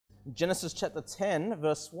Genesis chapter 10,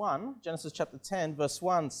 verse 1. Genesis chapter 10, verse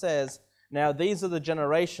 1 says, "Now these are the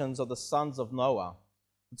generations of the sons of Noah."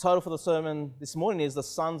 The title for the sermon this morning is the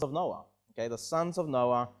sons of Noah. Okay, the sons of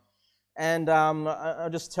Noah. And I'll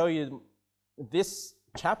just tell you, this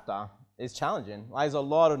chapter is challenging. There's a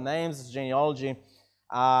lot of names, it's genealogy.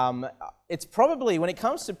 It's probably, when it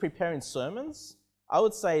comes to preparing sermons, I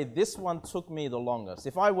would say this one took me the longest.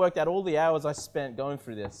 If I worked out all the hours I spent going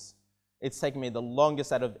through this, it's taken me the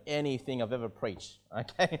longest out of anything I've ever preached.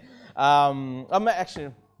 Okay, I'm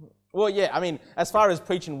actually, well, yeah. I mean, as far as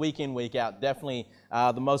preaching week in, week out, definitely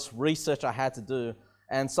the most research I had to do.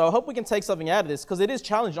 And so I hope we can take something out of this, because it is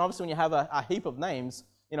challenging. Obviously, when you have a heap of names,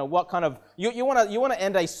 you know what kind of you want to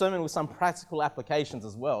end a sermon with some practical applications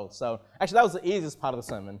as well. So actually, that was the easiest part of the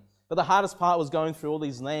sermon. But the hardest part was going through all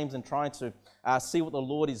these names and trying to see what the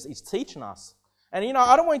Lord is teaching us. And, you know,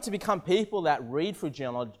 I don't want you to become people that read through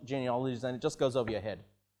genealogies and it just goes over your head.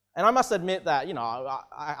 And I must admit that, you know,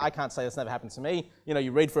 I can't say this never happened to me. You know,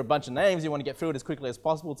 you read through a bunch of names, you want to get through it as quickly as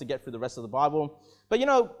possible to get through the rest of the Bible. But, you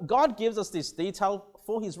know, God gives us this detail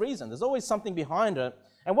for His reason. There's always something behind it.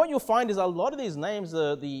 And what you'll find is a lot of these names,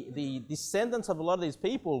 the descendants of a lot of these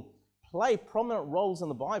people play prominent roles in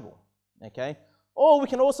the Bible, okay? Or we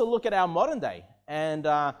can also look at our modern day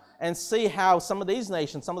and see how some of these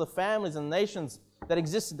nations, some of the families and nations that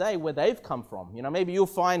exist today, where they've come from. You know, maybe you'll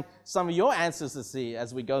find some of your answers to see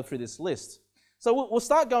as we go through this list. So we'll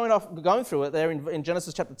start going through it there in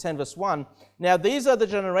Genesis chapter 10, verse 1. "Now these are the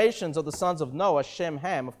generations of the sons of Noah, Shem,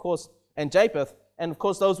 Ham, of course, and Japheth. And of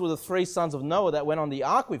course, those were the three sons of Noah that went on the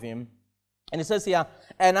ark with him." And it says here,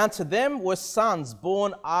 "And unto them were sons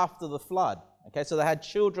born after the flood." Okay, so they had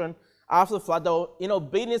children after the flood. They were in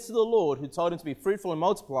obedience to the Lord, who told him to be fruitful and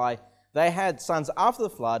multiply. They had sons after the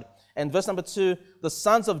flood. And verse number 2, "the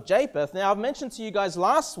sons of Japheth." Now, I've mentioned to you guys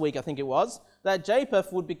last week, I think it was, that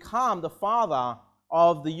Japheth would become the father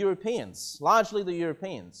of the Europeans, largely the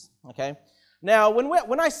Europeans. Okay. Now,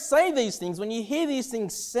 when I say these things, when you hear these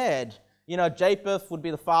things said, you know, Japheth would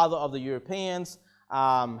be the father of the Europeans,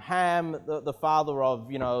 Ham, the father of,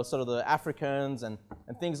 you know, sort of the Africans and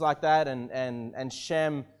things like that, and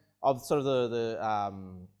Shem of sort of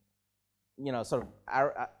you know, sort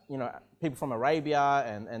of, you know, people from Arabia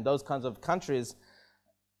and those kinds of countries.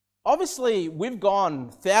 Obviously, we've gone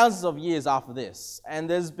thousands of years after this, and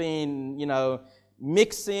there's been, you know,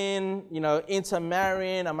 mixing, you know,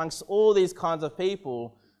 intermarrying amongst all these kinds of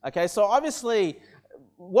people. Okay, so obviously,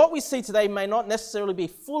 what we see today may not necessarily be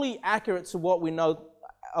fully accurate to what we know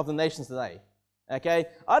of the nations today. Okay,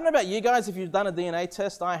 I don't know about you guys, if you've done a DNA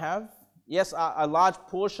test. I have. Yes, a large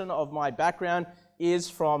portion of my background is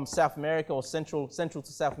from South America, or central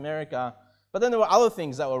to South America. But then there were other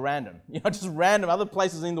things that were random, you know, just random other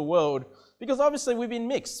places in the world, because obviously we've been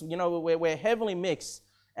mixed. You know, we're heavily mixed,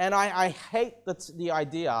 and I hate the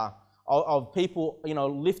idea of people, you know,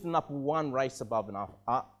 lifting up one race above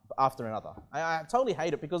after another. I totally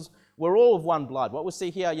hate it, because we're all of one blood. What we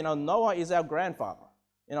see here, you know, Noah is our grandfather.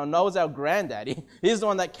 You know, Noah's our granddaddy. He's the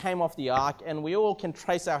one that came off the ark, and we all can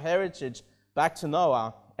trace our heritage back to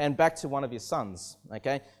Noah and back to one of his sons,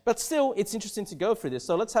 okay? But still, it's interesting to go through this.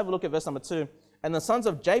 So let's have a look at verse number 2. "And the sons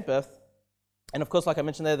of Japheth," and of course, like I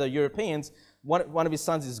mentioned there, the Europeans, one of his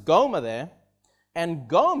sons is Gomer there, and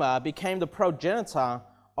Gomer became the progenitor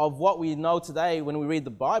of what we know today when we read the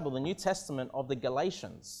Bible, the New Testament, of the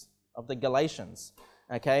Galatians,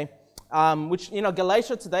 okay? Which, you know,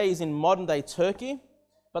 Galatia today is in modern-day Turkey,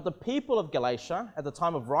 but the people of Galatia, at the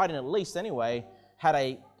time of writing at least anyway, had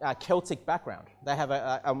a Celtic background. They have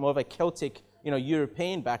a more of a Celtic, you know,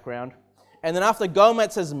 European background. And then after Gomer,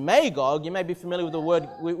 it says Magog. You may be familiar with the word,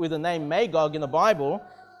 with the name Magog in the Bible.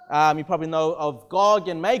 You probably know of Gog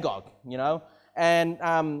and Magog, you know. And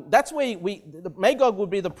that's where Magog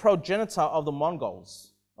would be the progenitor of the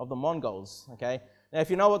Mongols, okay? Now, if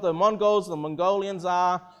you know what the Mongols, the Mongolians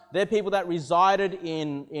are, they're people that resided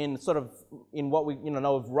in sort of in what we, you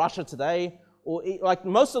know of Russia today. Or like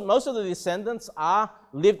most of the descendants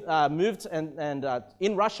moved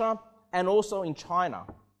in Russia and also in China,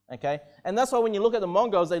 okay? And that's why when you look at the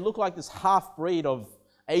Mongols, they look like this half-breed of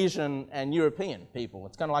Asian and European people.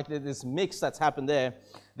 It's kind of like this mix that's happened there.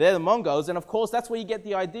 They're the Mongols, and of course that's where you get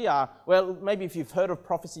the idea. Well, maybe if you've heard of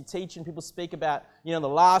prophecy teaching, people speak about, you know, the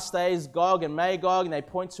last days, Gog and Magog, and they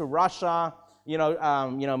point to Russia, you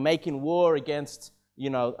know, making war against,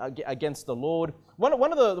 you know, against the Lord.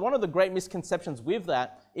 One of the great misconceptions with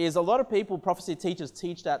that is a lot of people, prophecy teachers,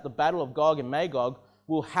 teach that the battle of Gog and Magog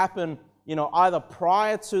will happen, you know, either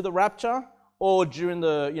prior to the rapture or during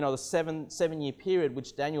the, you know, the seven-year period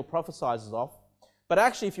which Daniel prophesies of. But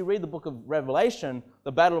actually, if you read the book of Revelation,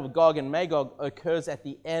 the battle of Gog and Magog occurs at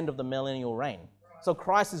the end of the millennial reign. So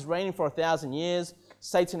Christ is reigning for 1,000 years.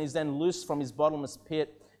 Satan is then loosed from his bottomless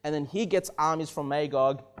pit, and then he gets armies from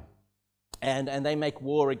Magog, and they make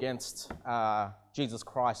war against Jesus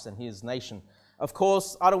Christ and his nation. Of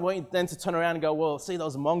course, I don't want you then to turn around and go, well, see,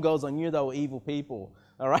 those Mongols, I knew they were evil people,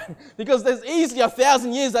 all right? Because there's easily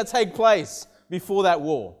 1,000 years that take place before that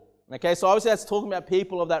war. Okay, so obviously that's talking about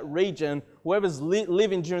people of that region. Whoever's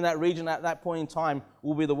living during that region at that point in time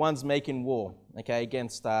will be the ones making war, okay,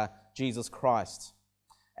 against Jesus Christ.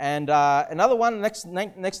 And another one, next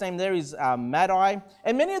name there is Madai.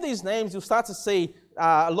 And many of these names, you'll start to see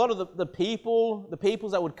a lot of the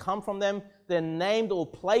peoples that would come from them, they're named, or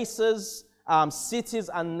places, cities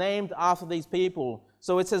are named after these people.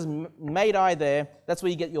 So it says Madai there, that's where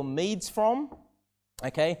you get your Medes from,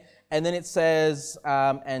 okay? And then it says,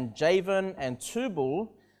 and Javan and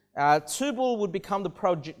Tubal. Tubal would become the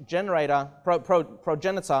progenitor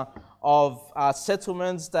of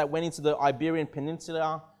settlements that went into the Iberian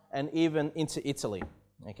Peninsula and even into Italy.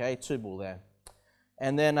 Okay, Tubal there.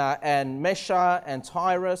 And then, and Mesha and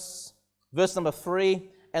Tyrus. Verse number 3,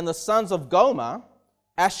 and the sons of Gomer,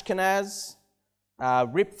 Ashkenaz,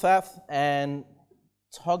 Riphath, and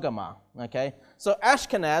Togarmah. Okay, so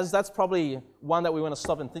Ashkenaz, that's probably one that we want to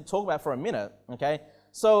stop and talk about for a minute. Okay,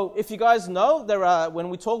 so if you guys know, there are, when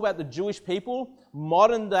we talk about the Jewish people,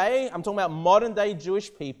 modern day, I'm talking about modern day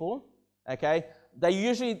Jewish people. Okay, they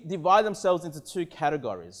usually divide themselves into two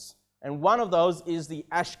categories, and one of those is the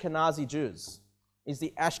Ashkenazi Jews.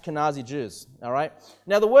 All right.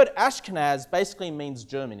 Now the word Ashkenaz basically means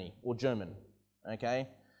Germany or German. Okay.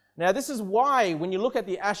 Now, this is why, when you look at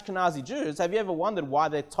the Ashkenazi Jews, have you ever wondered why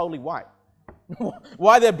they're totally white?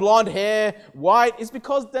 Why they're blonde hair, white? It's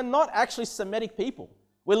because they're not actually Semitic people.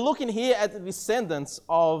 We're looking here at the descendants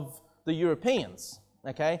of the Europeans,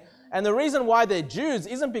 okay? And the reason why they're Jews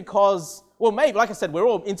isn't because, well, maybe, like I said, we're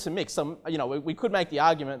all intermixed. So, we could make the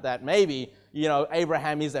argument that maybe,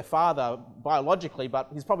 Abraham is their father biologically, but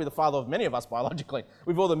he's probably the father of many of us biologically,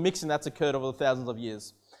 with all the mixing that's occurred over the thousands of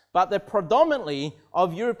years. But they're predominantly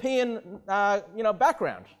of European,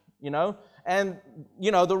 background, And,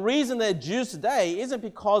 the reason they're Jews today isn't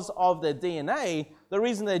because of their DNA. The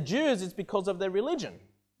reason they're Jews is because of their religion,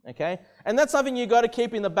 okay? And that's something you got to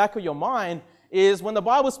keep in the back of your mind, is when the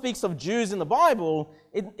Bible speaks of Jews in the Bible,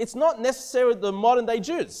 it's not necessarily the modern day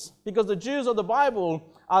Jews, because the Jews of the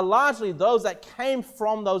Bible are largely those that came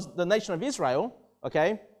from the nation of Israel,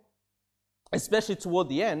 okay? Especially toward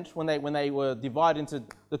the end, when they were divided into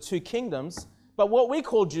the two kingdoms. But what we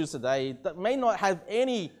call Jews today, that may not have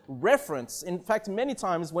any reference, in fact, many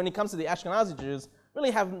times when it comes to the Ashkenazi Jews,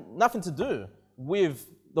 really have nothing to do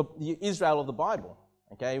with the Israel of the Bible,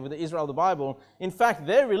 okay, with the Israel of the Bible. In fact,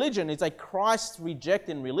 their religion is a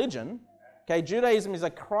Christ-rejecting religion, okay? Judaism is a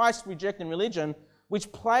Christ-rejecting religion, which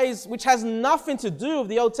has nothing to do with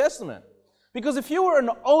the Old Testament. Because if you were an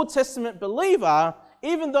Old Testament believer,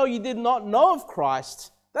 even though you did not know of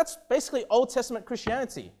Christ, that's basically Old Testament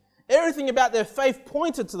Christianity. Everything about their faith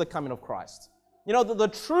pointed to the coming of Christ.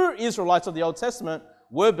 The true Israelites of the Old Testament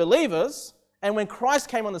were believers, and when Christ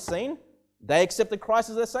came on the scene, they accepted Christ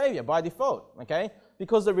as their Savior by default, okay?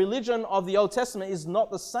 Because the religion of the Old Testament is not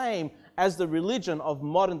the same as the religion of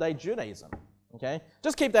modern-day Judaism, okay?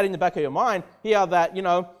 Just keep that in the back of your mind here that,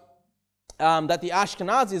 that the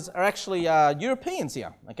Ashkenazis are actually Europeans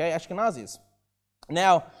here, okay? Ashkenazis.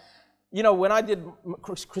 Now, when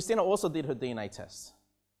Christina also did her DNA test.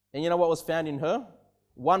 And you know what was found in her?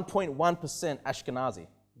 1.1% Ashkenazi,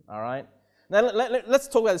 all right? Now, let's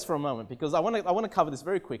talk about this for a moment, because I want to cover this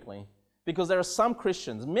very quickly, because there are some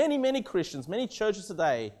Christians, many Christians, many churches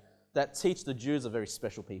today that teach the Jews are very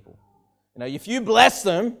special people. If you bless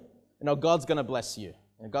them, God's going to bless you.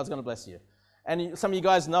 God's going to bless you. And some of you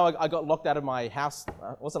guys know I got locked out of my house,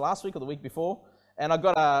 was it last week or the week before? And I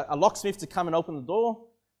got a locksmith to come and open the door.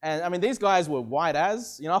 And these guys were white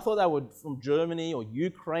as, I thought they were from Germany or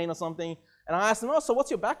Ukraine or something. And I asked them, so what's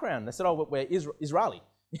your background? They said, we're Israeli.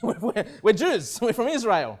 we're Jews. We're from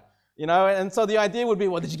Israel. And so the idea would be,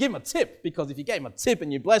 well, did you give him a tip? Because if you gave him a tip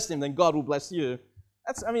and you blessed him, then God will bless you.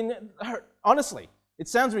 Honestly, it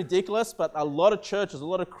sounds ridiculous, but a lot of churches, a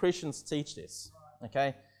lot of Christians teach this,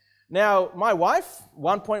 okay? Now, my wife,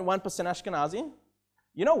 1.1% Ashkenazi,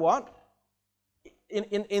 you know what?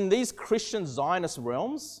 In these Christian Zionist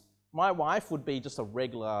realms, my wife would be just a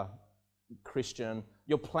regular Christian,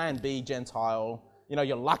 your plan B Gentile.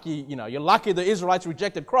 You're lucky the Israelites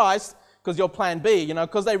rejected Christ, because your plan B,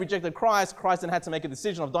 because they rejected Christ then had to make a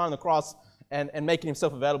decision of dying on the cross and making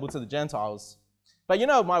himself available to the Gentiles. But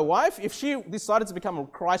my wife, if she decided to become a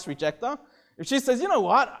Christ rejecter, If she says, you know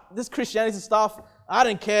what, this Christianity stuff, I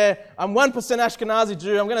don't care, I'm 1% Ashkenazi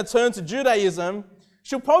Jew, I'm going to turn to Judaism,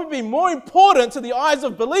 she'll probably be more important to the eyes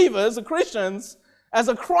of believers, of Christians, as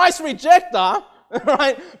a Christ rejecter,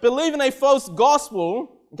 right, believing a false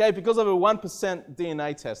gospel, okay, because of a 1%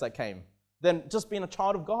 DNA test that came, than just being a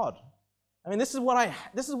child of God. I mean, this is what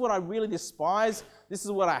I really despise. This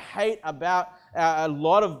is what I hate about a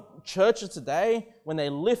lot of churches today, when they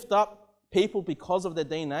lift up people because of their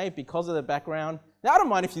DNA, because of their background. Now, I don't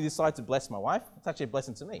mind if you decide to bless my wife. It's actually a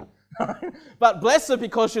blessing to me. But bless her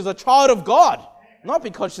because she's a child of God, not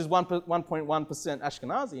because she's 1.1%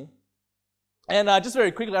 Ashkenazi. And just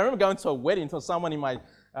very quickly, I remember going to a wedding to someone in my,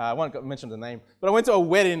 I won't mention the name, but I went to a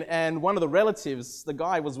wedding, and one of the relatives, the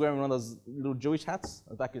guy was wearing one of those little Jewish hats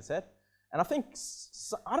on the back of his head. And I think,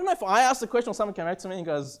 I don't know if I asked the question or someone came out to me and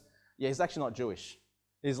goes, yeah, he's actually not Jewish.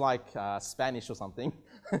 He's like Spanish or something.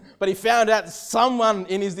 But he found out someone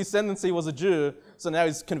in his descendancy was a Jew, so now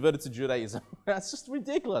he's converted to Judaism. That's just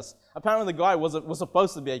ridiculous. Apparently the guy was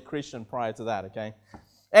supposed to be a Christian prior to that, okay?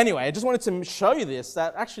 Anyway, I just wanted to show you this,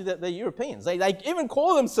 that actually they're Europeans. They even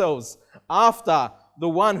call themselves after the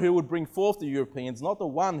one who would bring forth the Europeans, not the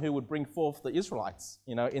one who would bring forth the Israelites,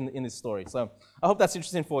 you know, in this story. So I hope that's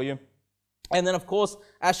interesting for you. And then, of course,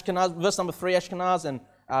 Ashkenaz, verse number 3, Ashkenaz and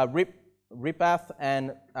Ripath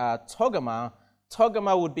and Togarmah.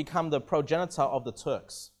 Togarmah would become the progenitor of the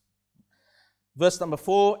Turks. Verse number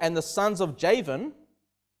 4, and the sons of Javan,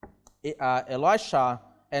 Elisha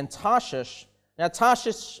and Tarshish. Now,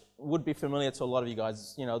 Tarshish would be familiar to a lot of you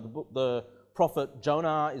guys. You know, the prophet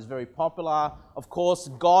Jonah is very popular. Of course,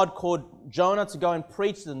 God called Jonah to go and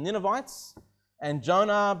preach to the Ninevites. And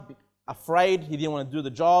Jonah, afraid, he didn't want to do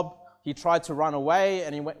the job. He tried to run away,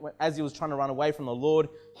 and as he was trying to run away from the Lord,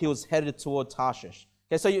 he was headed toward Tarshish.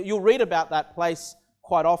 Okay, so you'll read about that place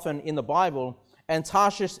quite often in the Bible, and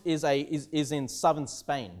Tarshish is in southern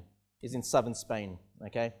Spain.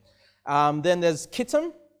 Okay. Then there's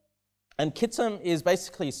Kittim, and Kittim is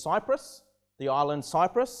basically Cyprus, the island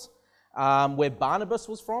Cyprus, where Barnabas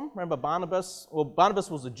was from. Remember Barnabas? Well, Barnabas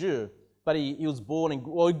was a Jew, but he was born he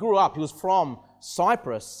grew up. He was from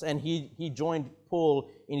Cyprus, and he joined Paul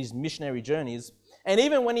in his missionary journeys. And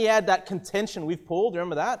even when he had that contention with Paul, do you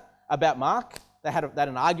remember that? About Mark? They had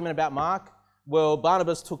an argument about Mark. Well,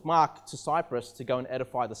 Barnabas took Mark to Cyprus to go and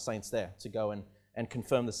edify the saints there, to go and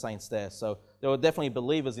confirm the saints there. So there were definitely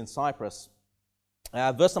believers in Cyprus.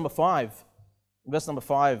 Verse number 5.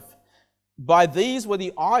 By these were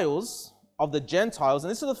the isles of the Gentiles.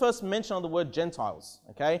 And this is the first mention of the word Gentiles.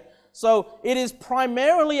 Okay? So it is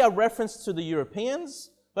primarily a reference to the Europeans.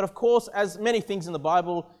 But of course, as many things in the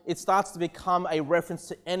Bible, it starts to become a reference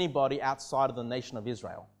to anybody outside of the nation of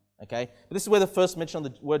Israel. Okay? But this is where the first mention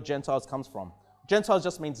of the word Gentiles comes from. Gentiles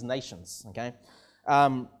just means nations. Okay?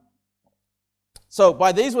 So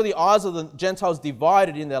by these were the isles of the Gentiles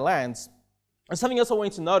divided in their lands. And something else I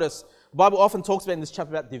want you to notice, the Bible often talks about in this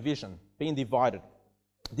chapter about division, being divided.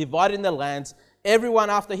 Divided in their lands, everyone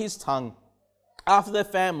after his tongue, after their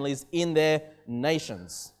families, in their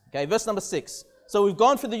nations. Okay, verse number 6. So we've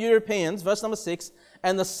gone through the Europeans, verse number 6,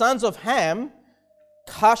 and the sons of Ham,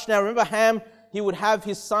 Cush. Now remember Ham,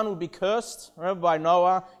 his son would be cursed, remember by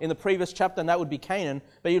Noah in the previous chapter, and that would be Canaan.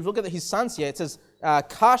 But you look at his sons here, it says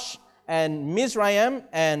Cush and Mizraim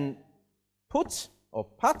and Put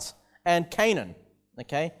and Canaan.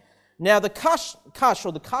 Okay, now the Cush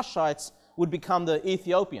or the Cushites would become the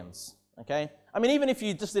Ethiopians. Okay, I mean, even if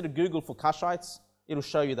you just did a Google for Cushites, it'll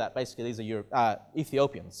show you that basically these are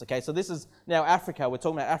Ethiopians. Okay, so this is now Africa. We're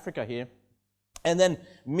talking about Africa here. And then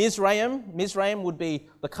Mizraim would be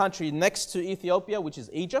the country next to Ethiopia, which is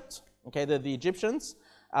Egypt. Okay, they're the Egyptians.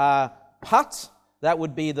 Put, that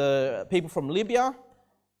would be the people from Libya.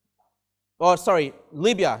 Oh, sorry,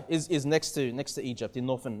 Libya is next to Egypt in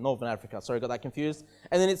northern Africa. Sorry, got that confused.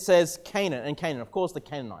 And then it says Canaan, and Canaan, of course, the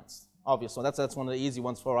Canaanites. Obviously, that's one of the easy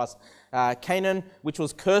ones for us. Canaan, which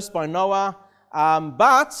was cursed by Noah.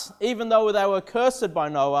 But even though they were cursed by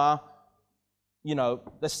Noah, you know,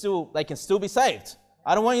 they can still be saved.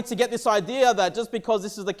 I don't want you to get this idea that just because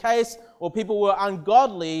this is the case, or people were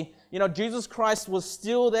ungodly, you know, Jesus Christ was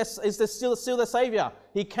still their Savior.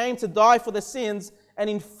 He came to die for their sins, and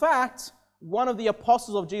in fact, one of the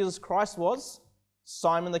apostles of Jesus Christ was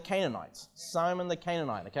Simon the Canaanite. Simon the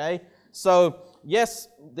Canaanite, okay? So, yes,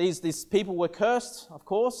 these people were cursed, of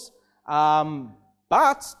course,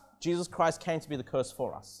 but Jesus Christ came to be the curse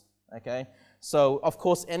for us, okay? So, of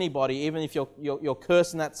course, anybody, even if you're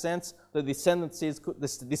cursed in that sense, the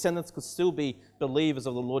descendants could still be believers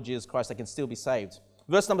of the Lord Jesus Christ. They can still be saved.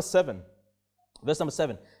 Verse number 7.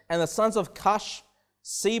 And the sons of Cush,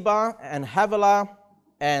 Seba, and Havilah,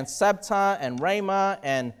 and Sabta, and Ramah,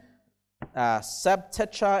 and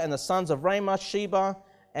Sabtecha, and the sons of Ramah, Sheba,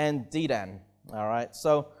 and Dedan. All right.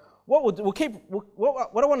 So what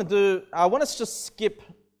what I want to do, I want us to just skip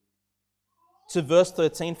to verse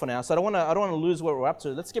 13 for now. So I don't want to lose what we're up to.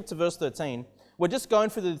 Let's skip to verse 13. We're just going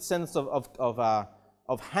through the descendants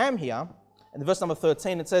of Ham here. And verse number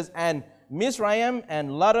 13, it says, and Mizraim, and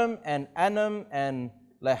Ludum, and Anam, and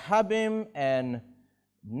Lehabim, and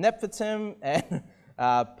Nephthatim, and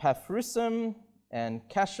Pathrusim, and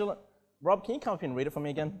Cashalim. Rob, can you come up here and read it for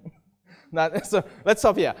me again? No, so let's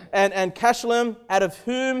stop here. And Cashalim, out of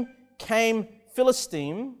whom came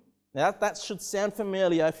Philistine. Now that should sound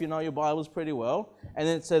familiar if you know your Bibles pretty well. And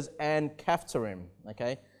then it says, and Caphtorim.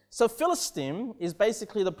 Okay? So Philistine is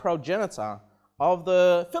basically the progenitor of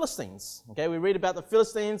the Philistines. Okay? We read about the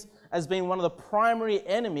Philistines as being one of the primary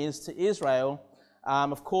enemies to Israel.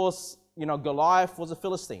 Of course, Goliath was a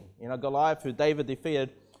Philistine. Goliath, who David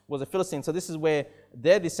defeated, was a Philistine. So this is where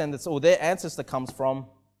their descendants or their ancestor comes from.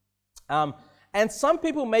 And some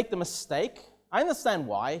people make the mistake, I understand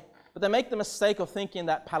why, but they make the mistake of thinking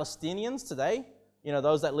that Palestinians today,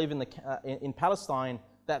 those that live in Palestine,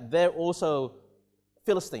 that they're also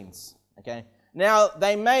Philistines. Okay. Now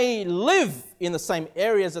they may live in the same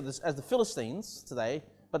areas as the Philistines today,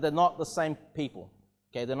 but they're not the same people.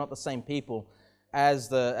 Okay, they're not the same people as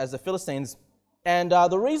the Philistines. And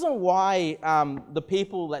the reason why the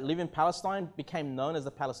people that live in Palestine became known as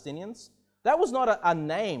the Palestinians, that was not a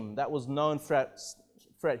name that was known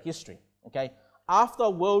throughout history. Okay, after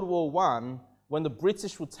World War I, when the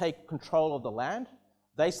British would take control of the land,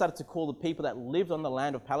 they started to call the people that lived on the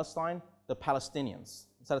land of Palestine the Palestinians.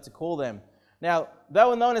 They started to call them. Now, they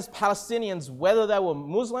were known as Palestinians whether they were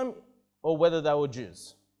Muslim or whether they were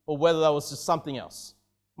Jews or whether that was just something else.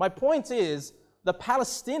 My point is, the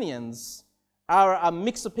Palestinians are a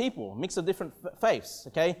mix of people, mix of different faiths,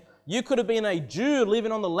 okay? You could have been a Jew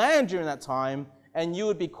living on the land during that time and you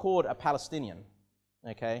would be called a Palestinian,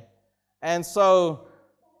 okay? And so,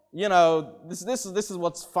 this is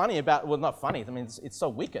what's funny about, well, not funny, I mean, it's so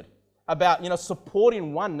wicked, about,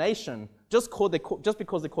 supporting one nation just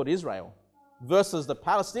because they're called Israel versus the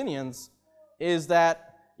Palestinians, is that,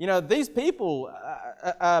 these people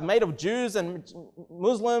are made of Jews and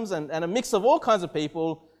Muslims and a mix of all kinds of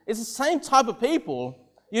people. It's the same type of people.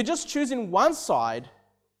 You're just choosing one side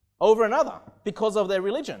over another because of their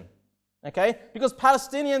religion, okay? Because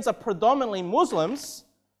Palestinians are predominantly Muslims,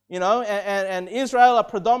 and Israel are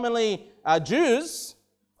predominantly Jews,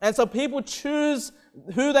 and so people choose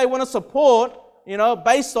who they want to support,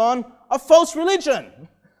 based on a false religion.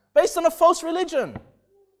 Based on a false religion.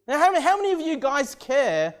 Now, how many of you guys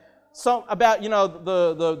care about,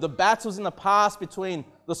 the battles in the past between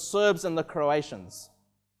the Serbs and the Croatians?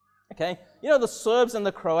 Okay? The Serbs and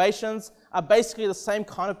the Croatians are basically the same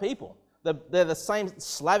kind of people. They're the same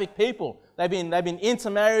Slavic people. They've been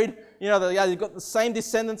intermarried. They've got the same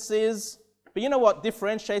descendancies. But you know what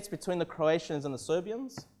differentiates between the Croatians and the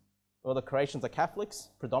Serbians? Well, the Croatians are Catholics,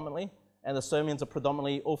 predominantly, and the Serbians are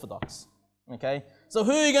predominantly Orthodox. Okay, so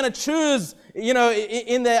who are you going to choose?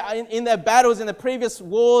 In their battles, in the previous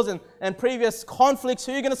wars and previous conflicts,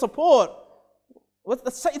 who are you going to support?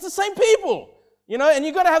 It's the same people, and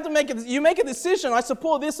you're going to have to make a decision. I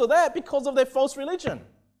support this or that because of their false religion.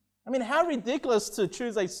 I mean, how ridiculous to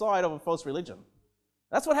choose a side of a false religion.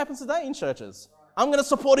 That's what happens today in churches. I'm going to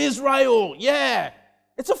support Israel. Yeah,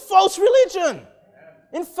 it's a false religion.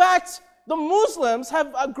 In fact, the Muslims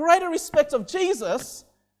have a greater respect of Jesus,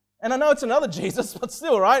 and I know it's another Jesus, but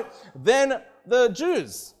still, right, than the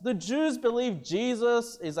Jews. The Jews believe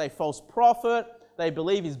Jesus is a false prophet. They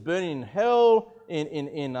believe he's burning in hell,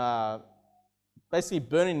 basically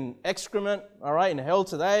burning excrement, all right, in hell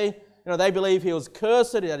today. They believe he was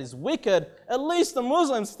cursed, that he's wicked. At least the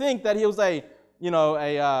Muslims think that he was a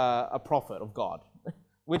prophet of God,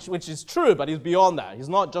 which is true, but he's beyond that. He's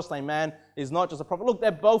not just a man. He's not just a prophet. Look,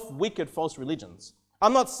 they're both wicked false religions.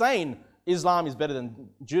 I'm not saying Islam is better than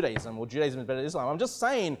Judaism or Judaism is better than Islam. I'm just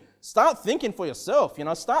saying, start thinking for yourself.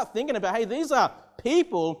 Start thinking about, hey, these are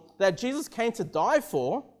people that Jesus came to die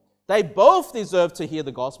for. They both deserve to hear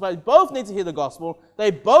the gospel. They both need to hear the gospel.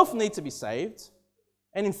 They both need to be saved.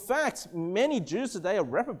 And in fact, many Jews today are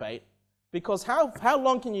reprobate because how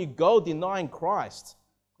long can you go denying Christ,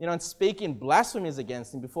 and speaking blasphemies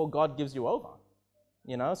against him before God gives you over?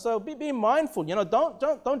 So be mindful.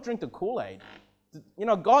 Don't drink the Kool-Aid.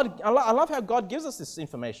 God, I love how God gives us this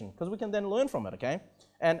information because we can then learn from it, okay?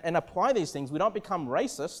 And apply these things. We don't become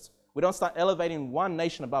racist. We don't start elevating one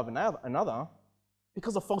nation above another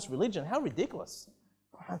because of false religion. How ridiculous.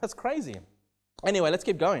 That's crazy. Anyway, let's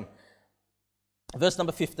keep going. Verse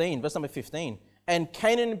number 15. And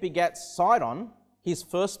Canaan begat Sidon, his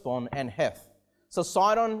firstborn, and Heth. So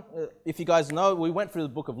Sidon, if you guys know, we went through the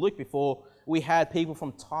book of Luke before. We had people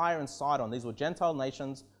from Tyre and Sidon. These were Gentile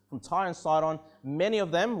nations from Tyre and Sidon. Many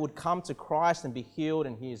of them would come to Christ and be healed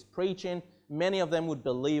and hear his preaching. Many of them would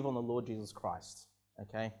believe on the Lord Jesus Christ.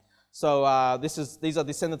 Okay, so these are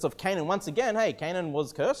descendants of Canaan. Once again, hey, Canaan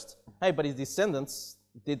was cursed. Hey, but his descendants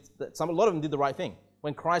a lot of them did the right thing.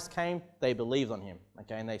 When Christ came, they believed on him.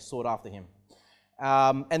 Okay, and they sought after him.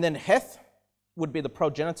 And then Heth would be the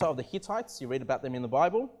progenitor of the Hittites. You read about them in the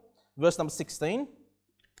Bible. Verse number 16.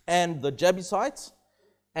 And the Jebusites,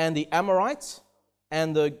 and the Amorites,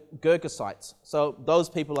 and the Girgashites. So those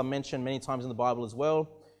people are mentioned many times in the Bible as well.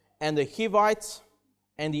 And the Hivites,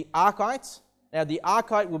 and the Arkites. Now the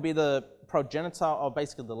Arkite will be the progenitor of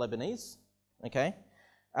basically the Lebanese. Okay.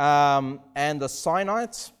 And the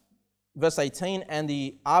Sinites, verse 18, and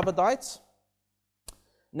the Arvadites.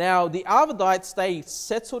 Now, the Arvadites, they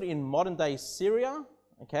settled in modern-day Syria,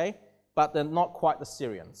 okay, but they're not quite the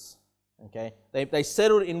Syrians, okay. They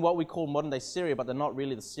settled in what we call modern-day Syria, but they're not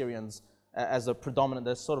really the Syrians as a predominant.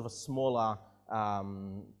 They're sort of a smaller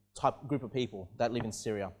type group of people that live in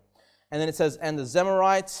Syria. And then it says, and the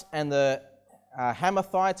Zemarites and the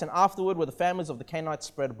Hamathites, and afterward were the families of the Canaanites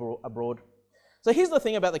spread abroad. So here's the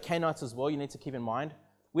thing about the Canaanites as well you need to keep in mind.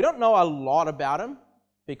 We don't know a lot about them.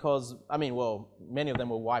 Because, many of them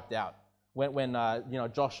were wiped out. When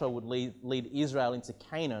Joshua would lead Israel into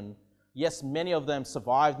Canaan, yes, many of them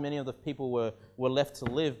survived, many of the people were left to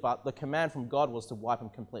live, but the command from God was to wipe them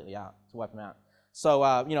completely out, to wipe them out. So,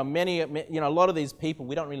 a lot of these people,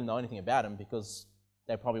 we don't really know anything about them because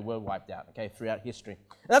they probably were wiped out, okay, throughout history.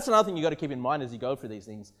 And that's another thing you've got to keep in mind as you go through these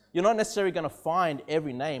things. You're not necessarily going to find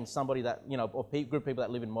every name, somebody that, or group of people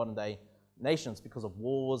that live in modern day nations because of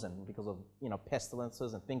wars and because of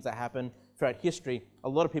pestilences and things that happen throughout history. A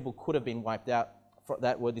lot of people could have been wiped out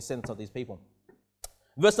that were descendants of these people.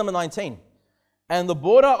 Verse number 19. And the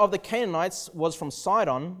border of the Canaanites was from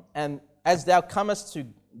Sidon, and as thou comest to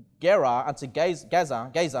Gerar unto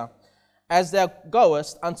Gaza, as thou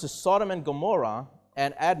goest unto Sodom and Gomorrah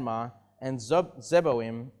and Admah and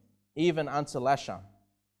Zeboim, even unto Lasha.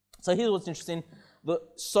 So here's what's interesting. The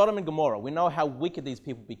Sodom and Gomorrah, we know how wicked these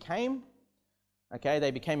people became. Okay,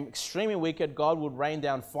 they became extremely wicked. God would rain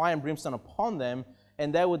down fire and brimstone upon them,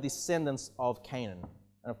 and they were descendants of Canaan.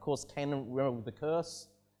 And of course, Canaan, remember with the curse,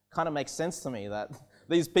 kind of makes sense to me that some of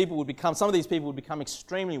these people would become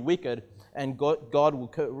extremely wicked, and God will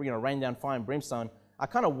rain down fire and brimstone. I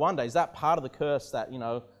kind of wonder, is that part of the curse that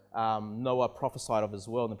Noah prophesied of as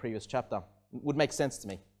well in the previous chapter? It would make sense to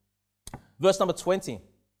me. Verse number 20.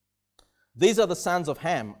 These are the sons of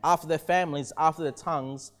Ham, after their families, after their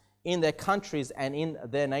tongues, in their countries and in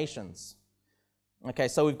their nations. Okay,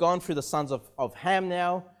 so we've gone through the sons of Ham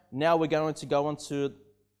now. Now we're going to go on to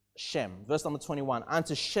Shem. Verse number 21.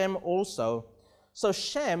 Unto Shem also. So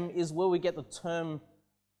Shem is where we get the term,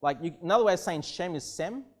 another way of saying Shem is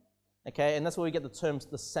Sem. Okay, and that's where we get the terms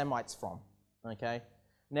the Semites from. Okay.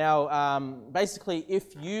 Now, basically,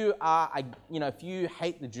 if you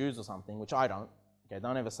hate the Jews or something, which I don't, okay,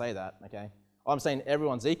 don't ever say that, okay. I'm saying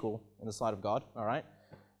everyone's equal in the sight of God, all right.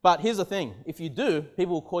 But here's the thing, if you do,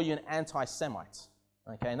 people will call you an anti-Semite,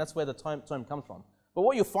 okay, and that's where the term comes from. But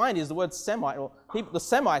what you'll find is the word Semite, the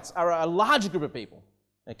Semites are a large group of people,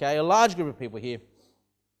 okay, a large group of people here.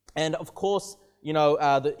 And of course,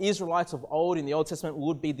 the Israelites of old in the Old Testament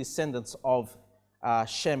would be descendants of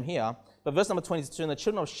Shem here. But verse number 22, and the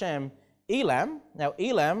children of Shem, Elam. Now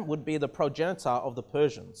Elam would be the progenitor of the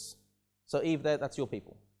Persians. So Eve, that's your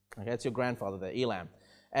people, okay, that's your grandfather there, Elam.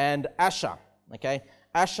 And Asher, okay.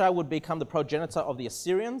 Asher would become the progenitor of the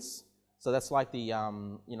Assyrians. So that's like the,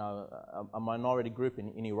 a minority group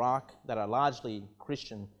in Iraq that are largely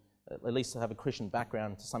Christian, at least have a Christian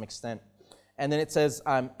background to some extent. And then it says,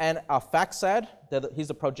 and Arphaxad, he's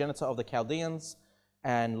the progenitor of the Chaldeans,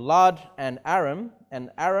 and Lud and Aram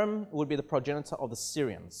would be the progenitor of the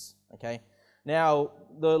Syrians, okay? Now,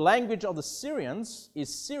 the language of the Syrians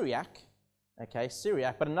is Syriac, okay,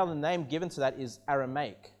 Syriac, but another name given to that is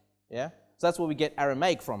Aramaic, yeah? So that's where we get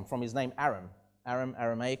Aramaic from his name Aram,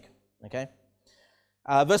 Aramaic, okay?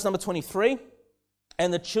 Verse number 23,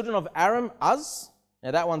 and the children of Aram, Uz. Now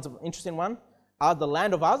that one's an interesting one. The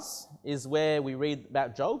land of Uz is where we read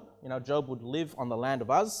about Job. Job would live on the land of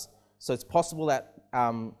Uz. So it's possible that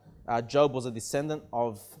Job was a descendant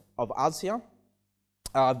of Uz here.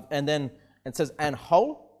 And then it says, and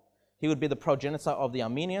Hol, he would be the progenitor of the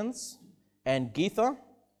Armenians. And Gether,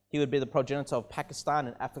 he would be the progenitor of Pakistan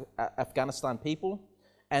and Afghanistan people.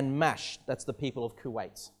 And Mash, that's the people of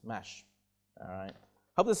Kuwait. Mash. All right.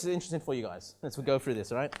 Hope this is interesting for you guys as we go through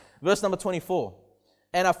this, all right? Verse number 24.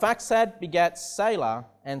 And Arphaxad begat Salah,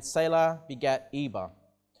 and Salah begat Eber.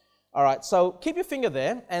 All right, so keep your finger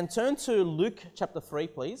there and turn to Luke chapter 3,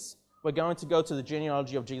 please. We're going to go to the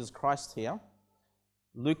genealogy of Jesus Christ here.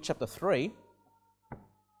 Luke chapter 3.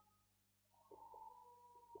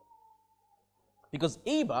 Because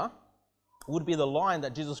Eber would be the line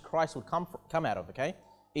that Jesus Christ would come out of, okay?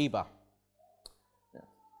 Eber.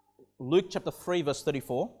 Luke chapter 3, verse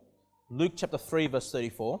 34. Luke chapter 3, verse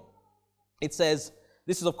 34. It says,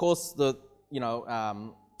 this is of course the,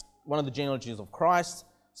 one of the genealogies of Christ,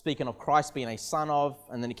 speaking of Christ being a son of,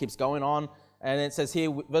 and then it keeps going on. And it says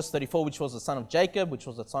here, verse 34, which was the son of Jacob, which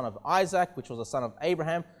was the son of Isaac, which was the son of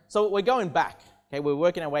Abraham. So we're going back, okay? We're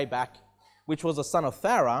working our way back. Which was the son of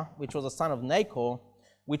Thara, which was the son of Nahor,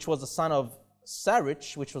 which was the son of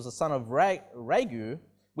Sarich, which was the son of Ragu,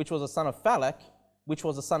 which was the son of Phalak, which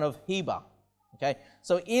was the son of Heber. Okay,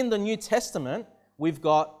 so in the New Testament, we've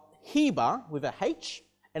got Heber with a H,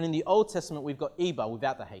 and in the Old Testament, we've got Eber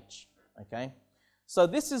without the H. Okay, so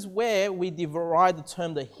this is where we derive the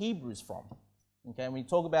term the Hebrews from. Okay, when you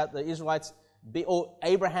talk about the Israelites, or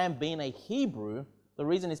Abraham being a Hebrew, the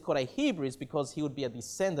reason it's called a Hebrew is because he would be a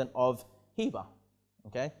descendant of Heber.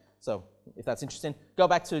 Okay, so if that's interesting, go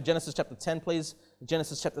back to Genesis chapter 10, please.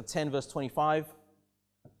 Genesis chapter 10, verse 25.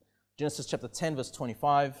 Genesis chapter 10, verse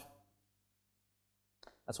 25.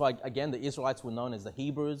 That's why, again, the Israelites were known as the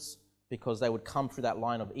Hebrews, because they would come through that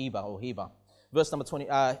line of Eber or Heber. Verse number 20,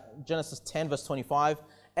 Genesis 10, verse 25.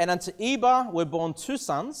 And unto Eber were born two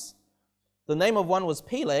sons. The name of one was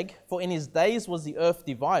Peleg, for in his days was the earth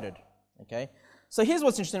divided. Okay. So here's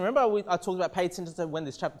what's interesting. Remember I talked about, pay attention to when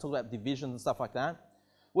this chapter talked about divisions and stuff like that?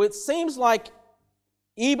 Well, it seems like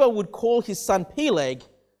Eber would call his son Peleg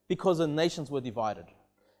because the nations were divided.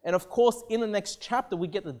 And of course, in the next chapter, we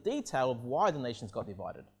get the detail of why the nations got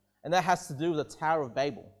divided. And that has to do with the Tower of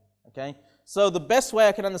Babel. Okay? So the best way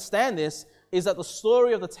I can understand this is that the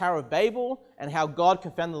story of the Tower of Babel and how God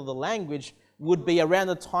confounded the language would be around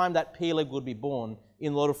the time that Peleg would be born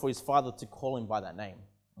in order for his father to call him by that name.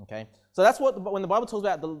 Okay? So that's what, when the Bible talks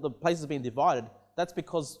about the places being divided, that's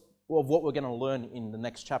because of what we're going to learn in the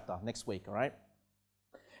next chapter, next week, all right?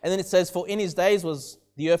 And then it says, for in his days was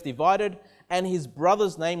the earth divided, and his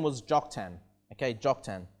brother's name was Joktan. Okay,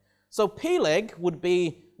 Joktan. So Peleg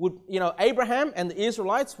Abraham and the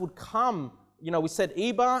Israelites would come, we said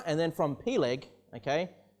Eber, and then from Peleg, okay?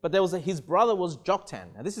 But there was his brother was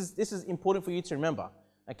Joktan. Now this is important for you to remember.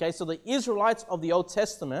 Okay, so the Israelites of the Old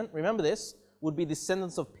Testament, remember this, would be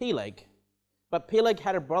descendants of Peleg. But Peleg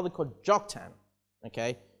had a brother called Joktan.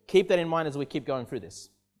 Okay? Keep that in mind as we keep going through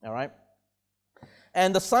this. All right?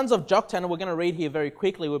 And the sons of Joktan, we're going to read here very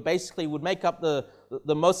quickly, would make up the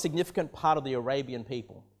most significant part of the Arabian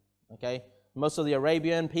people. Okay? Most of the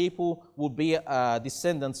Arabian people would be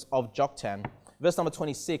descendants of Joktan. Verse number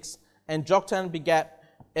 26. And Joktan begat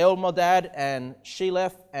Elmodad and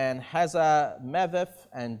Sheleph and Hazarmaveth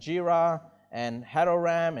and Jirah and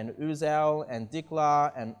Hadoram and Uzal and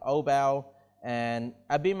Diklah and Obal and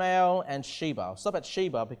Abimael and Sheba. I'll stop at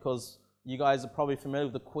Sheba because you guys are probably familiar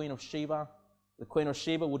with the Queen of Sheba. The Queen of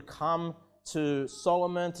Sheba would come to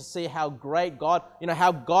Solomon to see how great God,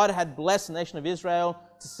 how God had blessed the nation of Israel,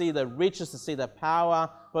 to see the riches, to see the power,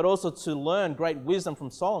 but also to learn great wisdom from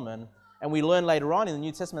Solomon. And we learn later on in the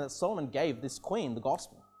New Testament that Solomon gave this queen the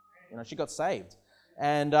gospel. She got saved.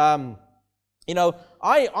 And, I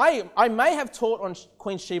may have taught on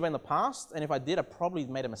Queen Sheba in the past, and if I did, I probably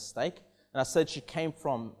made a mistake. And I said she came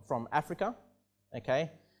from Africa,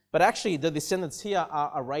 okay? But actually, the descendants here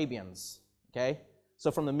are Arabians, okay?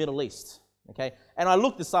 So from the Middle East, okay? And I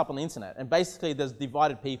looked this up on the internet, and basically there's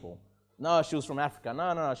divided people. No, she was from Africa.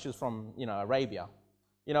 No, she was from, Arabia.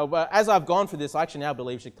 But as I've gone through this, I actually now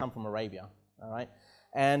believe she come from Arabia, all right?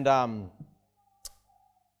 And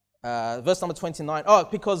verse number 29. Oh,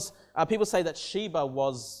 because people say that Sheba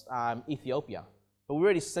was Ethiopia. But we've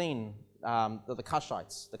already seen the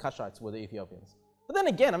Cushites. The Cushites were the Ethiopians. But then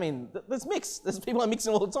again, there's mix. There's people are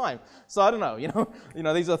mixing all the time. So I don't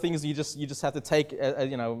know. These are things you just have to take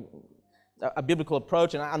a biblical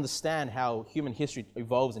approach and understand how human history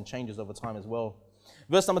evolves and changes over time as well.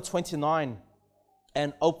 Verse number 29.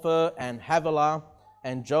 And Ophir and Havilah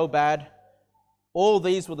and Jobad, all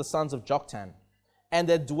these were the sons of Joktan. And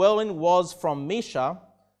their dwelling was from Mesha,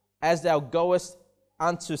 as thou goest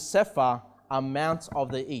unto Sephar, a mount of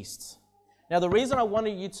the east. Now, the reason I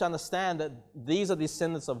wanted you to understand that these are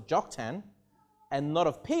descendants of Joktan and not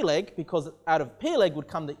of Peleg, because out of Peleg would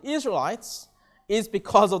come the Israelites, is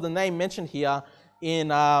because of the name mentioned here in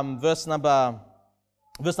verse number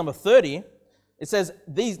 30. It says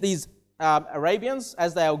these Arabians,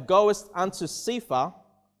 as thou goest unto Sephar,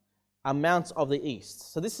 a mount of the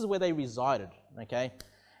east. So this is where they resided, okay?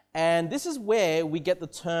 And this is where we get the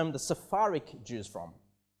term the Sephardic Jews from.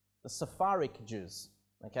 The Sephardic Jews,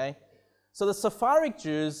 okay? So the Sephardic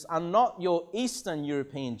Jews are not your Eastern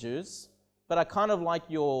European Jews, but are kind of like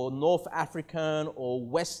your North African or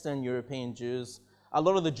Western European Jews. A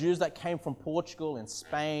lot of the Jews that came from Portugal and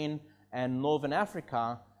Spain and Northern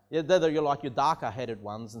Africa, they're like your darker-headed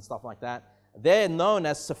ones and stuff like that. They're known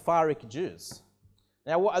as Sephardic Jews.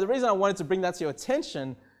 Now, the reason I wanted to bring that to your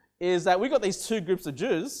attention is that we've got these two groups of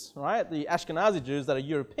Jews, right? The Ashkenazi Jews that are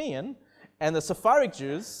European and the Sephardic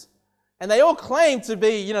Jews, and they all claim to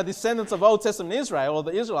be, descendants of Old Testament Israel or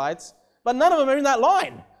the Israelites, but none of them are in that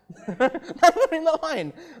line. None of them are in that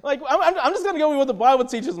line. Like, I'm just going to go with what the Bible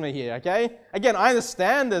teaches me here, okay? Again, I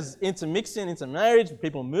understand there's intermixing, intermarriage,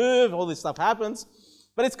 people move, all this stuff happens,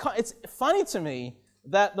 but it's funny to me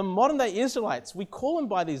that the modern day Israelites, we call them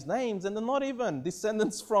by these names, and they're not even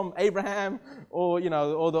descendants from Abraham or the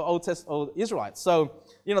Old Testament or Israelites. So,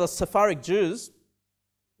 the Sephardic Jews,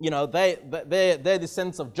 they're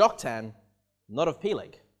descendants of Joktan, not of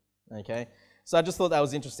Peleg. Okay? So I just thought that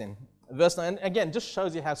was interesting. Verse 9, and again, just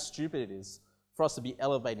shows you how stupid it is for us to be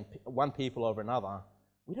elevating one people over another.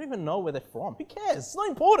 We don't even know where they're from. Who cares? It's not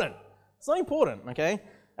important. It's not important, okay?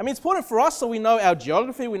 I mean, it's important for us so we know our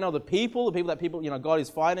geography, we know the people that God is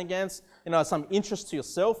fighting against, some interest to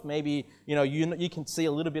yourself. Maybe, you can see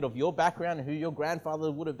a little bit of your background and who your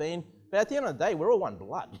grandfather would have been. But at the end of the day, we're all one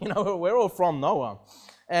blood. We're all from Noah.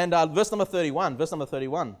 And verse number 31.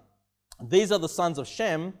 These are the sons of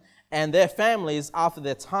Shem and their families after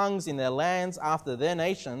their tongues in their lands, after their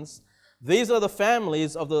nations. These are the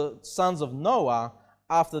families of the sons of Noah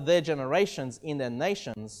after their generations in their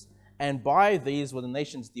nations. And by these were the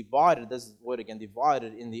nations divided, this is the word again,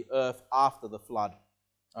 divided in the earth after the flood.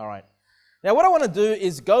 All right. Now what I want to do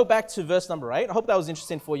is go back to verse number 8. I hope that was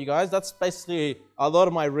interesting for you guys. That's basically a lot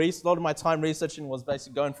of my time researching was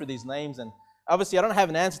basically going through these names. And obviously I don't have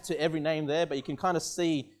an answer to every name there, but you can kind of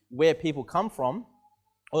see where people come from,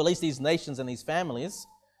 or at least these nations and these families.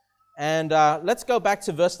 And let's go back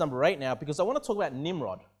to verse number 8 now, because I want to talk about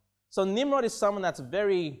Nimrod. So Nimrod is someone that's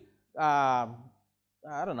very...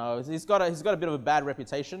 I don't know, he's got a bit of a bad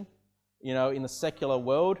reputation, in the secular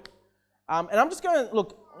world. And I'm just going to,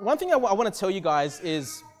 look, one thing I want to tell you guys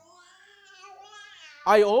is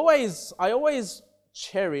I always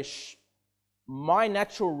cherish my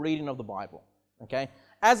natural reading of the Bible, okay?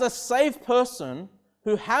 As a saved person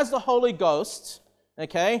who has the Holy Ghost,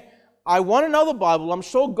 okay, I want to know the Bible. I'm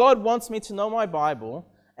sure God wants me to know my Bible.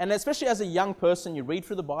 And especially as a young person, you read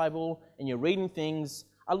through the Bible and you're reading things.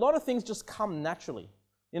 A lot of things just come naturally.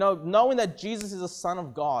 Knowing that Jesus is the Son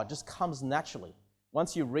of God just comes naturally.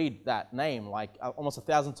 Once you read that name like almost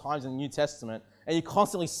 1,000 times in the New Testament, and you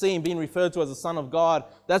constantly see him being referred to as the Son of God,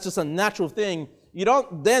 that's just a natural thing. You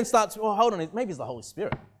don't then start to, hold on, maybe it's the Holy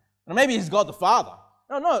Spirit. Or maybe he's God the Father.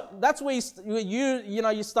 No, that's where you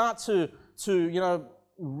start to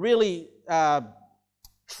really,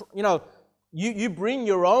 you bring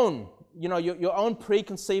your own, your own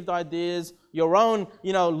preconceived ideas, your own,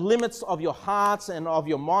 limits of your hearts and of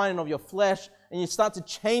your mind and of your flesh, and you start to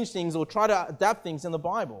change things or try to adapt things in the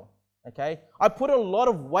Bible, okay? I put a lot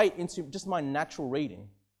of weight into just my natural reading,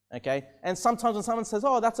 okay? And sometimes when someone says,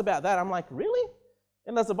 that's about that, I'm like, really?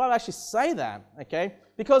 And does the Bible actually say that, okay?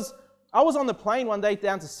 Because I was on the plane one day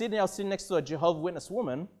down to Sydney, I was sitting next to a Jehovah's Witness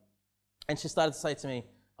woman, and she started to say to me,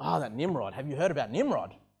 that Nimrod, have you heard about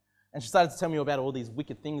Nimrod? And she started to tell me about all these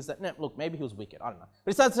wicked things look, maybe he was wicked, I don't know.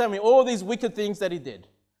 But he started to tell me all these wicked things that he did.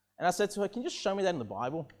 And I said to her, can you just show me that in the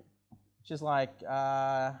Bible? She's like,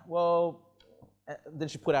 then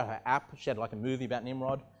she put out her app. She had like a movie about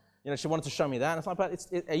Nimrod. She wanted to show me that. And it's like, but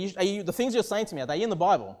the things you're saying to me, are they in the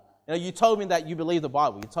Bible? You told me that you believe the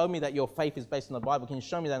Bible. You told me that your faith is based on the Bible. Can you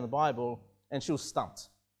show me that in the Bible? And she was stumped,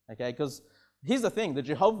 okay? Because here's the thing, the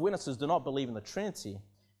Jehovah's Witnesses do not believe in the Trinity.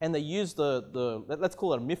 And they use let's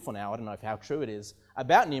call it a myth for now, I don't know how true it is,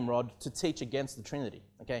 about Nimrod to teach against the Trinity,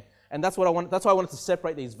 okay? And that's why I wanted to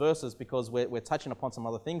separate these verses, because we're touching upon some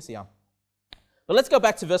other things here. But let's go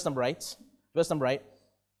back to verse number 8.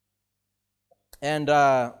 And,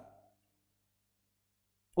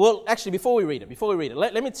 actually, before we read it,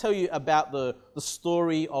 let me tell you about the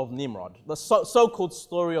story of Nimrod, the so-called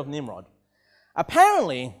story of Nimrod.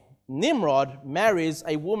 Apparently, Nimrod marries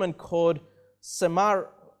a woman called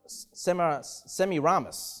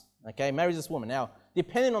Semiramis, okay, marries this woman. Now,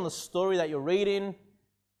 depending on the story that you're reading,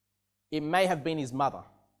 it may have been his mother.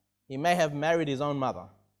 He may have married his own mother,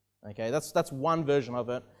 okay, that's one version of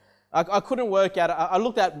it. I couldn't work out. I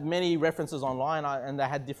looked at many references online, and they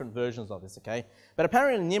had different versions of this, okay? But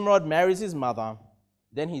apparently Nimrod marries his mother,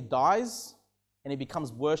 then he dies, and he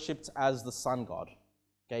becomes worshipped as the sun god.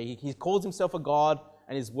 Okay, he calls himself a god,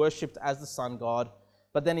 and is worshipped as the sun god.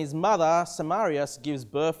 But then his mother, Samarias, gives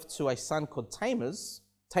birth to a son called Tammuz,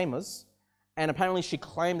 and apparently she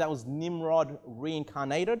claimed that was Nimrod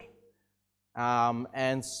reincarnated.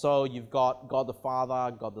 And so you've got God the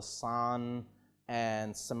Father, God the Son,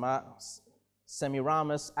 and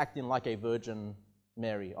Semiramis acting like a Virgin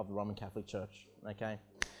Mary of the Roman Catholic Church. Okay.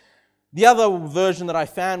 The other version that I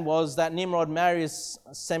found was that Nimrod marries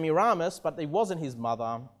Semiramis, but it wasn't his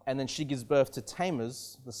mother, and then she gives birth to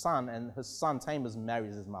Tammuz, the son, and his son Tammuz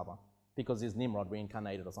marries his mother because he's Nimrod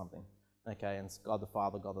reincarnated or something. Okay, and it's God the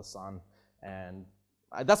Father, God the Son, and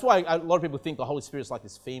that's why a lot of people think the Holy Spirit is like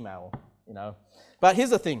this female, you know. But here's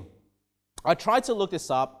the thing. I tried to look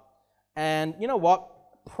this up, and you know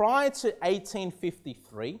what? Prior to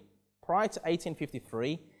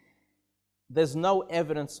 1853, there's no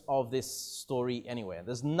evidence of this story anywhere.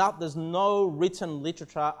 There's no written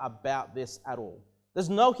literature about this at all. There's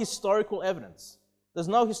no historical evidence. There's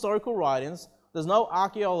no historical writings. There's no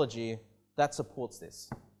archaeology that supports this.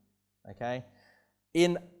 Okay?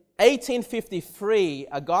 In 1853,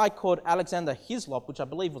 a guy called Alexander Hislop, which I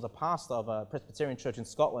believe was a pastor of a Presbyterian church in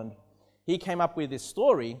Scotland, he came up with this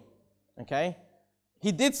story. Okay?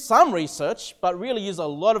 He did some research, but really used a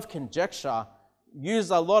lot of conjecture,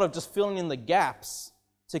 used a lot of just filling in the gaps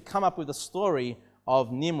to come up with a story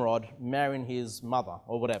of Nimrod marrying his mother,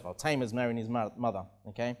 or whatever, Tammuz marrying his mother,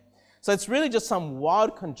 okay? So it's really just some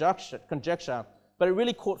wild conjecture, but it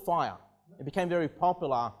really caught fire. It became very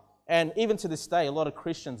popular, and even to this day, a lot of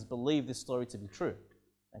Christians believe this story to be true,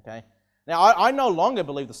 okay? Now, I no longer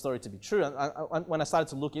believe the story to be true when I started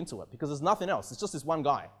to look into it, because there's nothing else. It's just this one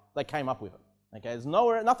guy that came up with it, okay? There's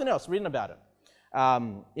nothing else written about it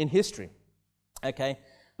in history. Okay,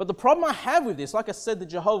 but the problem I have with this, like I said, the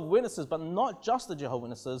Jehovah's Witnesses, but not just the Jehovah's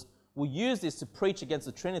Witnesses, will use this to preach against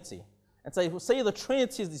the Trinity and say, well, see, the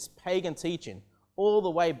Trinity is this pagan teaching all the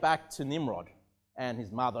way back to Nimrod and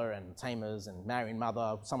his mother and Tammuz and marrying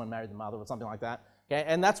mother, someone married the mother or something like that. Okay,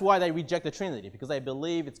 and that's why they reject the Trinity, because they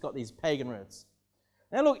believe it's got these pagan roots.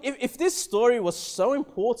 Now look, if this story was so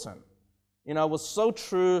important, you know, was so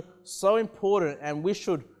true, so important, and we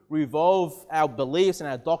should revolve our beliefs and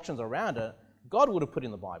our doctrines around it, God would have put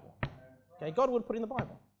in the Bible. Okay, God would have put in the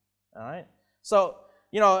Bible. All right. So,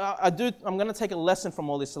 you know, I'm going to take a lesson from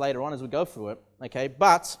all this later on as we go through it. Okay,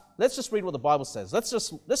 but let's just read what the Bible says. Let's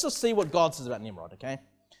just see what God says about Nimrod. Okay,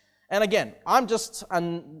 and again, I'm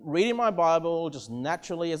reading my Bible just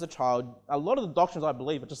naturally as a child. A lot of the doctrines I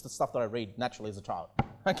believe are just the stuff that I read naturally as a child.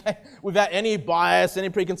 Okay, without any bias, any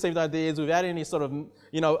preconceived ideas, without any sort of,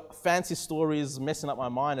 you know, fancy stories messing up my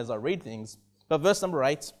mind as I read things. But verse number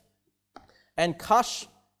 8. And Cush,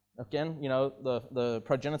 again, you know, the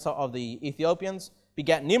progenitor of the Ethiopians,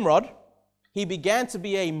 begat Nimrod. He began to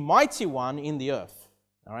be a mighty one in the earth.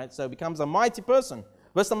 All right, so he becomes a mighty person.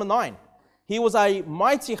 Verse number 9. He was a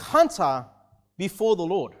mighty hunter before the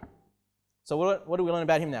Lord. So what do we learn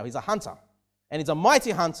about him now? He's a hunter. And he's a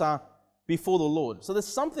mighty hunter before the Lord. So there's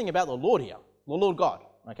something about the Lord here, the Lord God.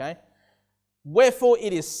 Okay? Wherefore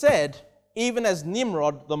it is said, even as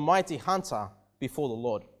Nimrod, the mighty hunter before the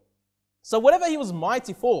Lord. So whatever he was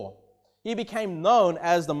mighty for, he became known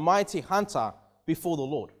as the mighty hunter before the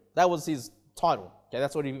Lord. That was his title. Okay,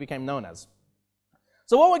 that's what he became known as.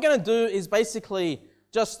 So what we're going to do is basically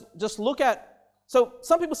just look at, so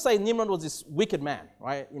some people say Nimrod was this wicked man,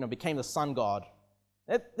 right? You know, became the sun god.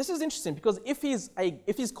 This is interesting because if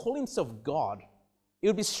he's calling himself God, it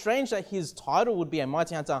would be strange that his title would be a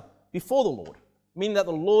mighty hunter before the Lord, meaning that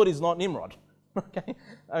the Lord is not Nimrod. Okay,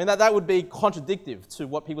 I mean that would be contradictory to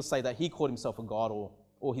what people say that he called himself a god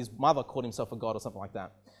or his mother called himself a god or something like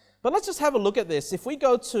that. But let's just have a look at this. If we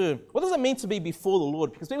go to, what does it mean to be before the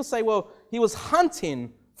Lord? Because people say, well, he was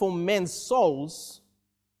hunting for men's souls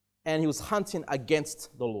and he was hunting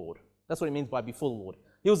against the Lord. That's what it means by before the Lord.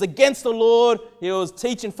 He was against the Lord, he was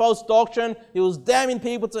teaching false doctrine, he was damning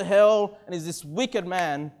people to hell, and he's this wicked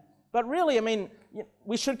man. But really, I mean,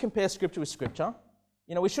 we should compare Scripture with Scripture.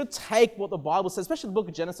 You know, we should take what the Bible says, especially the book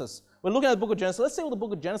of Genesis. We're looking at the book of Genesis. Let's see what the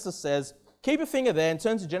book of Genesis says. Keep your finger there and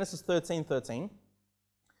turn to Genesis 13:13.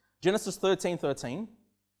 Genesis 13:13.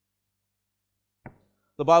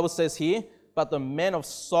 The Bible says here, but the men of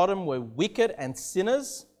Sodom were wicked and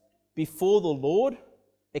sinners before the Lord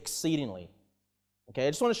exceedingly. Okay, I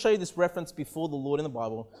just want to show you this reference before the Lord in the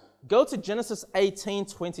Bible. Go to Genesis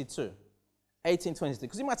 18:22. 18:22.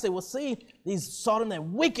 Because you might say, well, see, these Sodom, they're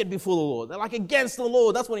wicked before the Lord. They're like against the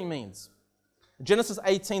Lord. That's what he means. Genesis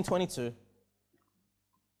 18:22.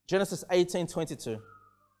 Genesis 18:22.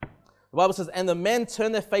 The Bible says, and the men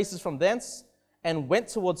turned their faces from thence and went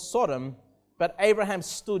towards Sodom, but Abraham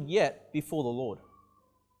stood yet before the Lord.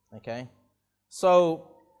 Okay?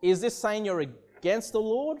 So, is this saying you're against the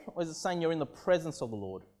Lord, or is it saying you're in the presence of the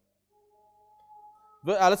Lord?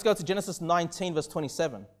 Let's go to Genesis 19, verse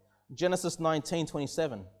 27. Genesis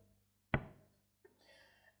 19:27.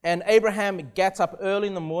 And Abraham got up early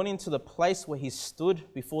in the morning to the place where he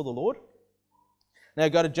stood before the Lord. Now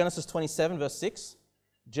go to Genesis 27, verse 6.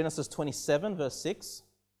 Genesis 27, verse 6.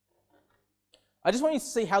 I just want you to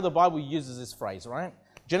see how the Bible uses this phrase, right?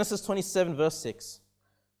 Genesis 27, verse 6.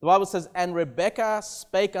 The Bible says, and Rebekah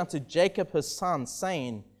spake unto Jacob her son,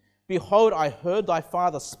 saying, behold, I heard thy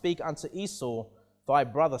father speak unto Esau, thy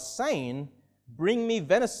brother, saying, bring me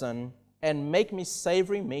venison, and make me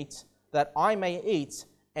savory meat, that I may eat,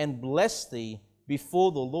 and bless thee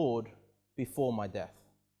before the Lord, before my death.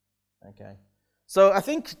 Okay. So I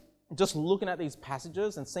think just looking at these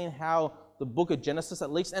passages and seeing how the book of Genesis at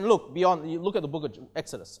least, and look beyond, you look at the book of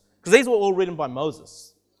Exodus, because these were all written by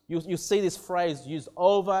Moses. You see this phrase used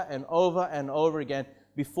over and over and over again,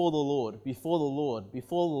 before the Lord, before the Lord,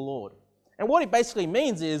 before the Lord. And what it basically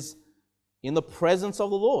means is in the presence of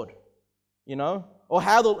the Lord, you know, or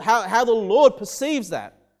how the Lord perceives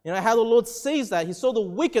that, you know, how the Lord sees that. He saw the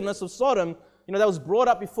wickedness of Sodom, you know, that was brought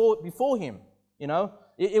up before him, you know.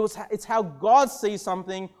 It's how God sees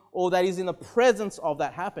something, or that he's in the presence of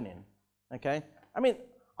that happening, okay? I mean,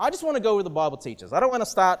 I just want to go where the Bible teaches. I don't want to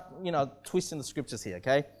start, you know, twisting the scriptures here,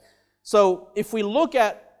 okay? So if we look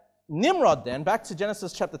at Nimrod then, back to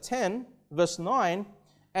Genesis chapter 10, verse 9,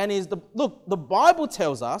 and the Bible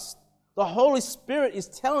tells us, the Holy Spirit is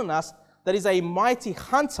telling us that he's a mighty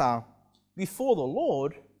hunter before the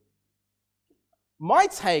Lord. My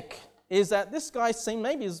take is that this guy seems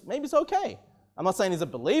maybe he's okay. I'm not saying he's a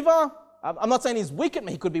believer. I'm not saying he's wicked.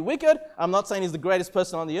 He could be wicked. I'm not saying he's the greatest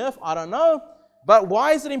person on the earth. I don't know. But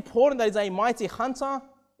why is it important that he's a mighty hunter?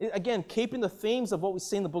 Again, keeping the themes of what we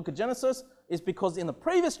see in the book of Genesis, is because in the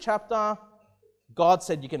previous chapter, God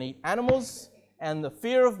said you can eat animals, and the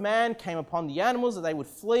fear of man came upon the animals, that they would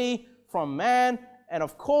flee from man. And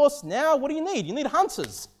of course, now what do you need? You need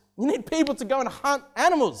hunters. You need people to go and hunt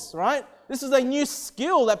animals, right? This is a new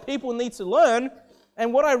skill that people need to learn.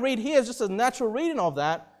 And what I read here is just a natural reading of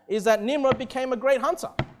that, is that Nimrod became a great hunter.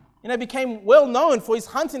 You know, became well known for his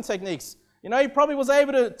hunting techniques. You know, he probably was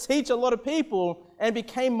able to teach a lot of people and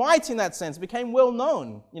became mighty in that sense, became well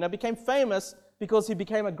known, you know, became famous because he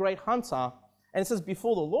became a great hunter. And it says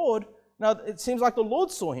before the Lord. Now, it seems like the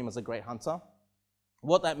Lord saw him as a great hunter.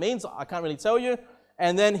 What that means, I can't really tell you.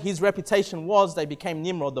 And then his reputation was they became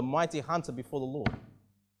Nimrod, the mighty hunter before the Lord.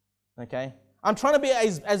 Okay? I'm trying to be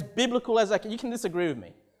as biblical as I can. You can disagree with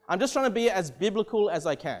me. I'm just trying to be as biblical as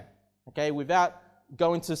I can. Okay? Without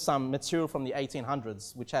going to some material from the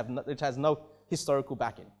 1800s, which has no historical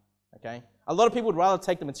backing. Okay? A lot of people would rather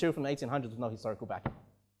take the material from the 1800s with no historical backing.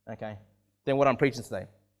 Okay? Than what I'm preaching today.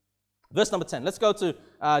 Verse number 10. Let's go to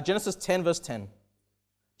Genesis 10, verse 10.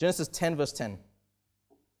 Genesis 10, verse 10.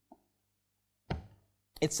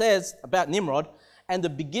 It says about Nimrod, and the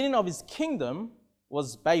beginning of his kingdom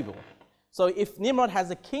was Babel. So if Nimrod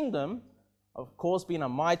has a kingdom, of course, being a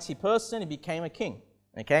mighty person, he became a king.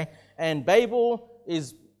 Okay? And Babel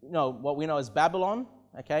is, you know, what we know as Babylon.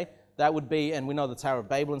 Okay? That would be, and we know the Tower of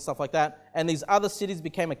Babel and stuff like that. And these other cities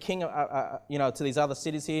became a king, you know, to these other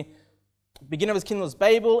cities here. Beginning of his kingdom was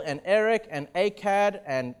Babel, and Erech, and Akkad,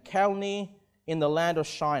 and Calneh in the land of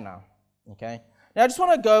Shinar. Okay? Now, I just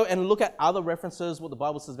want to go and look at other references, what the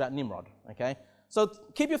Bible says about Nimrod. Okay? So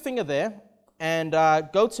keep your finger there and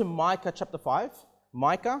go to Micah chapter 5.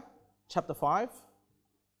 Micah chapter 5.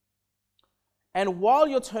 And while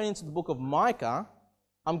you're turning to the book of Micah,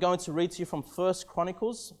 I'm going to read to you from 1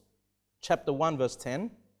 Chronicles chapter 1, verse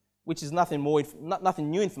 10, which is nothing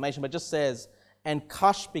new information, but just says, and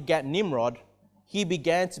Cush begat Nimrod, he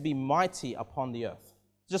began to be mighty upon the earth.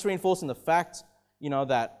 Just reinforcing the fact, you know,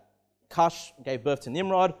 that Cush gave birth to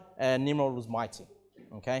Nimrod, and Nimrod was mighty.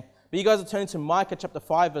 Okay? But you guys are turning to Micah chapter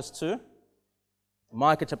 5, verse 2.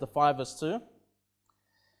 Micah chapter 5, verse 2.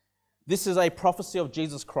 This is a prophecy of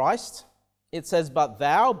Jesus Christ. It says, but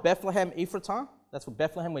thou, Bethlehem Ephratah, that's for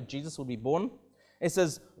Bethlehem where Jesus will be born. It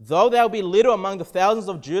says, though thou be little among the thousands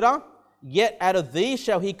of Judah, yet out of thee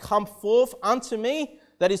shall he come forth unto me,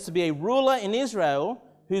 that is to be a ruler in Israel,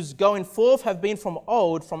 whose going forth have been from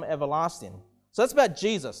old, from everlasting. So that's about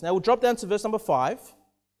Jesus. Now we'll drop down to verse number 5.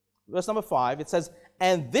 Verse number 5, it says,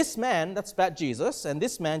 and this man, that's about Jesus, and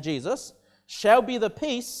this man, Jesus, shall be the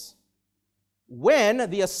peace when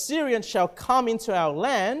the Assyrians shall come into our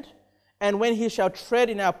land, and when he shall tread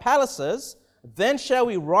in our palaces, then shall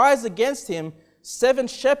we rise against him 7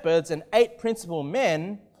 shepherds and 8 principal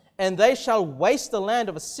men, and they shall waste the land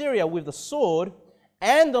of Assyria with the sword,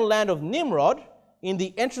 and the land of Nimrod in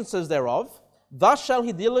the entrances thereof. Thus shall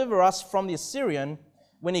he deliver us from the Assyrian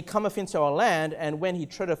when he cometh into our land, and when he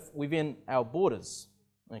treadeth within our borders.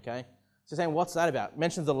 Okay? So saying, what's that about? It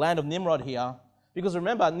mentions the land of Nimrod here, because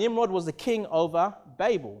remember, Nimrod was the king over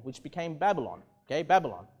Babel, which became Babylon. Okay,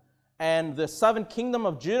 Babylon. And the southern kingdom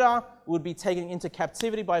of Judah would be taken into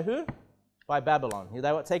captivity by who? By Babylon.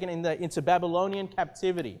 They were taken into Babylonian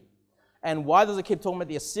captivity. And why does it keep talking about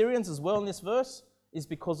the Assyrians as well in this verse? Is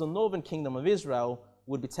because the northern kingdom of Israel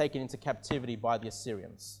would be taken into captivity by the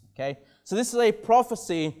Assyrians. Okay? So this is a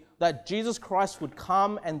prophecy that Jesus Christ would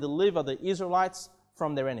come and deliver the Israelites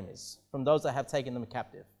from their enemies, from those that have taken them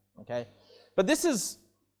captive. Okay? But this is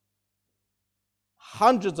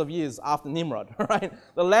hundreds of years after Nimrod, right?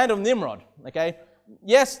 The land of Nimrod, okay?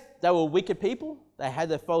 Yes, they were wicked people. They had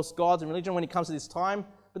their false gods and religion when it comes to this time,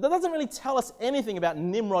 but that doesn't really tell us anything about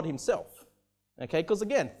Nimrod himself, okay? Because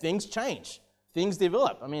again, things change. Things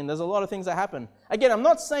develop. I mean, there's a lot of things that happen. Again, I'm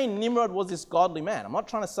not saying Nimrod was this godly man. I'm not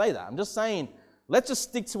trying to say that. I'm just saying, let's just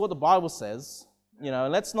stick to what the Bible says,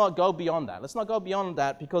 and let's not go beyond that. Let's not go beyond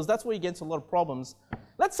that, because that's where you get into a lot of problems.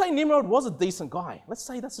 Let's say Nimrod was a decent guy. Let's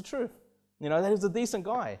say that's the truth. That he was a decent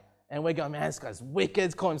guy. And we're going, man, this guy's wicked.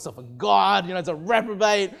 He's calling himself a god. It's a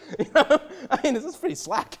reprobate. I mean, this is pretty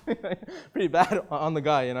slack. Pretty bad on the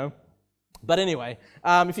guy, But anyway,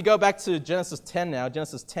 if you go back to Genesis 10 now,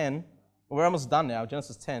 Genesis 10, we're almost done now.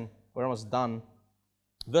 Genesis 10, we're almost done.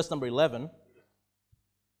 Verse number 11.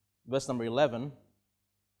 Verse number 11.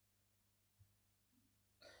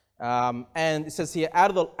 And it says here,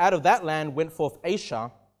 out of that land went forth Asher.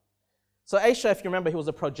 So Asher, if you remember, he was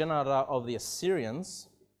a progenitor of the Assyrians.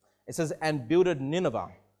 It says, and builded Nineveh.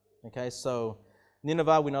 Okay, so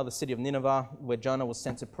Nineveh, we know the city of Nineveh, where Jonah was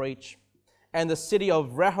sent to preach. And the city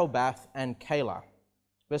of Rehoboth and Calah.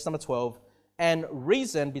 Verse number 12. And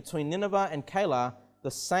reasoned between Nineveh and Calah,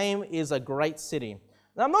 the same is a great city.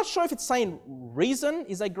 Now, I'm not sure if it's saying reason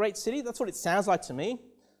is a great city. That's what it sounds like to me.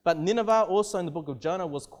 But Nineveh, also in the book of Jonah,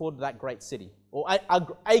 was called that great city. Or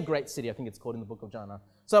a great city, I think it's called in the book of Jonah.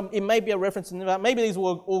 So it may be a reference to Nineveh. Maybe these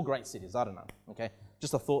were all great cities. I don't know. Okay,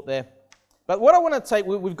 just a thought there. But what I want to take,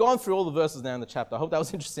 we've gone through all the verses now in the chapter. I hope that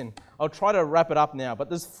was interesting. I'll try to wrap it up now. But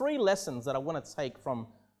there's 3 lessons that I want to take from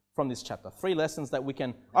this chapter. 3 lessons that we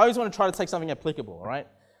can... I always want to try to take something applicable, all right?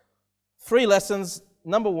 3 lessons.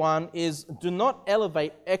 Number 1 is do not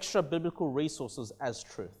elevate extra biblical resources as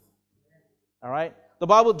truth. All right? The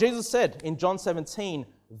Bible, Jesus said in John 17,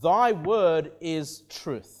 thy word is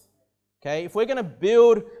truth. Okay? If we're going to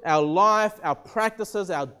build our life, our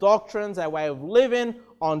practices, our doctrines, our way of living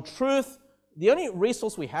on truth, the only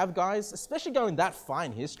resource we have, guys, especially going that far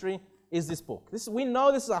in history, is this book. We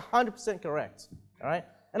know this is 100% correct. All right?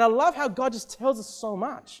 And I love how God just tells us so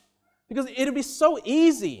much. Because it would be so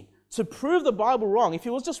easy to prove the Bible wrong if it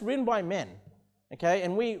was just written by men. Okay?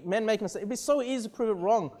 And men make mistakes. It'd be so easy to prove it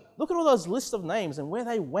wrong. Look at all those lists of names and where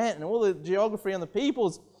they went and all the geography and the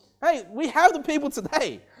peoples. Hey, we have the people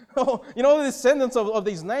today. All the descendants of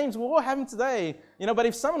these names, we all have them today. But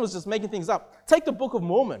if someone was just making things up, take the Book of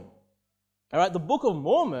Mormon. All right? The Book of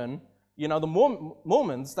Mormon, the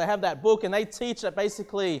Mormons, they have that book and they teach that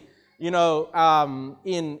basically... in the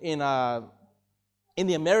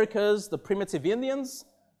Americas, the primitive Indians,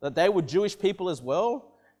 that they were Jewish people as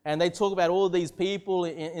well, and they talk about all these people,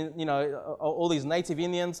 all these native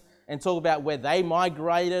Indians, and talk about where they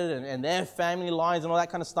migrated and their family lines and all that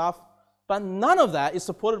kind of stuff. But none of that is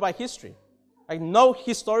supported by history. Like no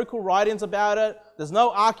historical writings about it. There's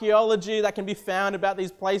no archaeology that can be found about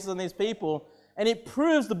these places and these people, and it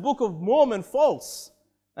proves the Book of Mormon false.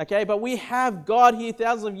 Okay, but we have God here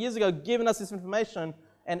thousands of years ago giving us this information,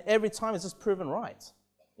 and every time it's just proven right.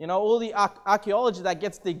 All the archaeology that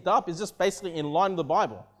gets digged up is just basically in line with the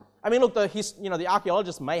Bible. I mean, look, the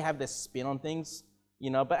archaeologists may have their spin on things,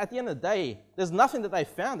 but at the end of the day, there's nothing that they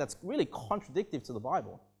found that's really contradictory to the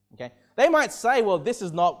Bible. Okay, they might say, well, this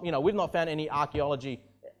is not, we've not found any archaeology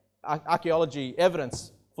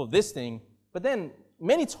evidence for this thing, but then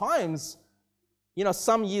many times,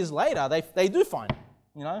 some years later, they do find it.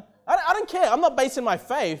 I don't care. I'm not basing my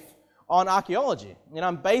faith on archaeology.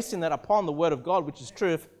 I'm basing that upon the Word of God, which is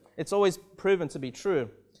truth. It's always proven to be true.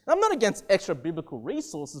 I'm not against extra biblical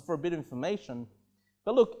resources for a bit of information.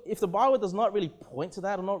 But look, if the Bible does not really point to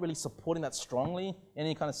that, or not really supporting that strongly in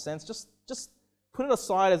any kind of sense, just put it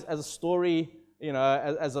aside as a story,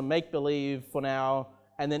 as a make-believe for now.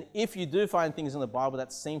 And then if you do find things in the Bible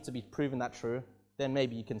that seem to be proven that true, then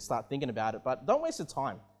maybe you can start thinking about it. But don't waste your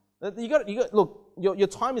time. Look, your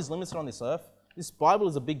time is limited on this earth. This Bible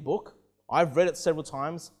is a big book. I've read it several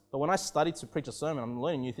times, but when I study to preach a sermon, I'm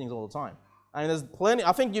learning new things all the time. I mean, there's plenty.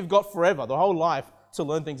 I think you've got forever, the whole life, to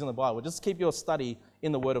learn things in the Bible. Just keep your study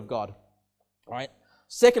in the Word of God. All right?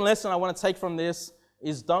 Second lesson I want to take from this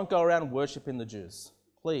is don't go around worshiping the Jews.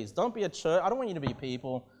 Please, don't be a church. I don't want you to be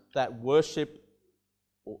people that worship,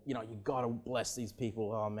 you got to bless these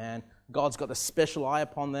people. Oh, man, God's got a special eye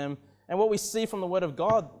upon them. And what we see from the Word of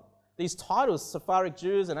God, these titles, Sephardic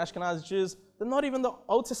Jews and Ashkenazi Jews, they're not even the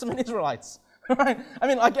Old Testament Israelites. Right? I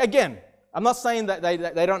mean, again, I'm not saying that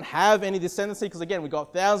they don't have any descendancy, because again, we've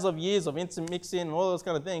got thousands of years of intermixing and all those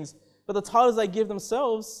kind of things. But the titles they give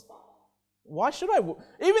themselves, why should I? Even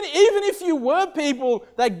if you were people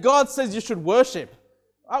that God says you should worship,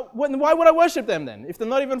 why would I worship them then, if they're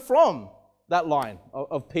not even from that line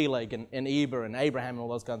of Peleg and Eber and Abraham and all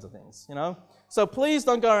those kinds of things, So please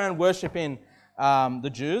don't go around worshiping the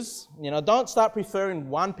Jews. Don't start preferring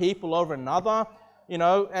one people over another,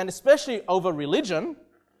 and especially over religion,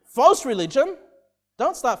 false religion.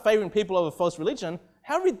 Don't start favoring people over false religion.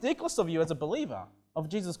 How ridiculous of you as a believer of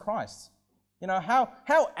Jesus Christ.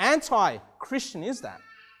 How anti-Christian is that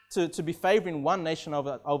to be favoring one nation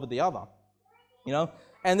over the other?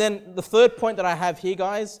 And then the third point that I have here,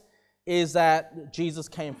 guys, is that Jesus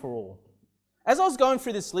came for all. As I was going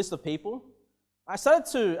through this list of people, I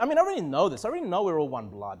already know this. I already know we're all one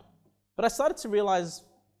blood. But I started to realize,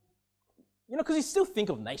 because you still think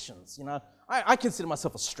of nations, I consider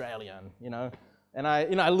myself Australian, and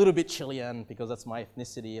a little bit Chilean because that's my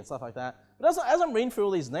ethnicity and stuff like that. But as I'm reading through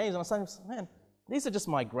all these names, I'm saying, man, these are just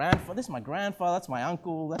my grandfather. This is my grandfather. That's my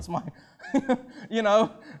uncle. That's my,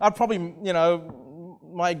 I probably,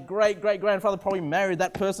 my great-great-grandfather probably married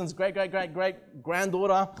that person's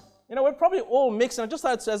great-great-great-great-granddaughter. We're probably all mixed. And I just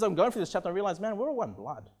started, as I'm going through this chapter, I realized, man, we're all one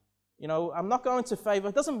blood. I'm not going to favor.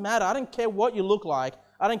 It doesn't matter. I don't care what you look like.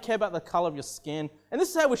 I don't care about the color of your skin. And this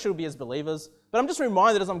is how we should be as believers. But I'm just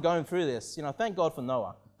reminded as I'm going through this, thank God for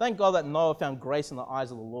Noah. Thank God that Noah found grace in the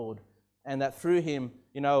eyes of the Lord. And that through him,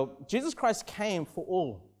 Jesus Christ came for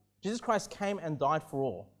all. Jesus Christ came and died for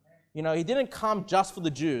all. He didn't come just for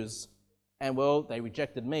the Jews. And, well, they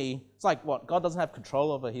rejected me. It's like, what? God doesn't have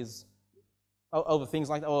control over things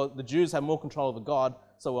like that. Or the Jews have more control over God.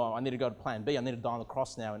 So, I need to go to plan B. I need to die on the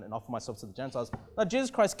cross now and offer myself to the Gentiles. No, Jesus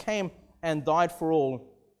Christ came and died for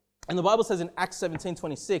all. And the Bible says in Acts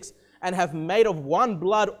 17:26, and have made of one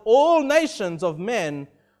blood all nations of men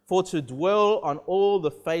for to dwell on all the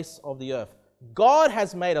face of the earth. God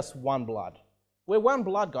has made us one blood. We're one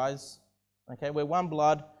blood, guys. Okay, we're one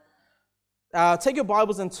blood. Take your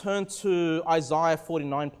Bibles and turn to Isaiah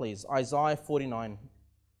 49, please. Isaiah 49.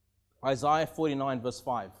 Isaiah 49, verse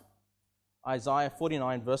 5. Isaiah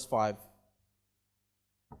 49, verse 5.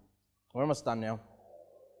 We're almost done now.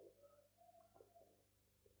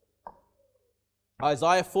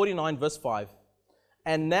 Isaiah 49, verse 5.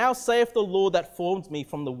 And now saith the Lord that formed me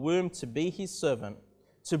from the womb to be his servant,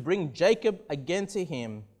 to bring Jacob again to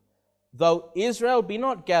him. Though Israel be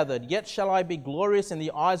not gathered, yet shall I be glorious in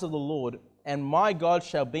the eyes of the Lord, and my God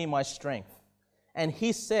shall be my strength. And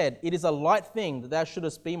he said, it is a light thing that thou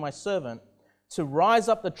shouldest be my servant, to rise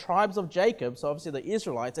up the tribes of Jacob, so obviously the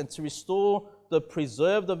Israelites, and to restore the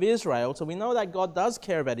preserved of Israel. So we know that God does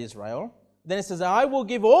care about Israel. Then it says, I will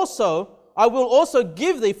also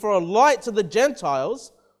give thee for a light to the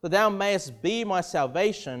Gentiles, that thou mayest be my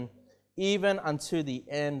salvation, even unto the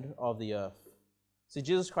end of the earth. See,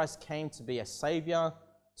 Jesus Christ came to be a savior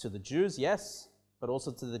to the Jews, yes, but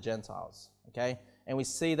also to the Gentiles, okay? And we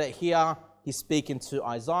see that here he's speaking to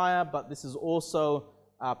Isaiah, but this is also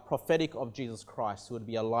prophetic of Jesus Christ, who would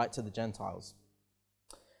be a light to the Gentiles.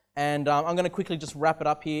 And I'm going to quickly just wrap it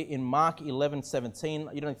up here in Mark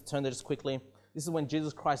 11:17. You don't need to turn there, just quickly. This is when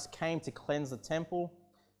Jesus Christ came to cleanse the temple.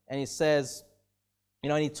 And he says,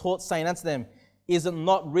 and he taught, saying unto them, is it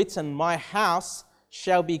not written, my house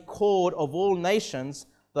shall be called of all nations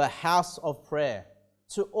the house of prayer?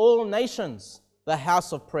 To all nations, the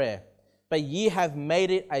house of prayer. But ye have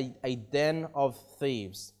made it a den of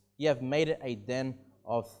thieves. Ye have made it a den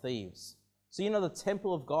of thieves. So, the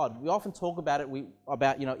temple of God, we often talk about it,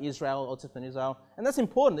 Israel, Old Testament Israel, and that's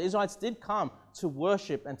important. The Israelites did come to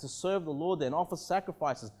worship and to serve the Lord there and offer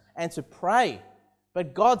sacrifices and to pray.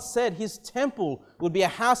 But God said his temple would be a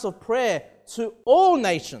house of prayer to all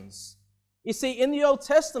nations. You see, in the Old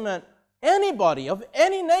Testament, anybody of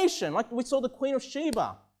any nation, like we saw the Queen of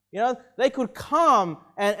Sheba, they could come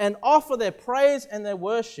and offer their praise and their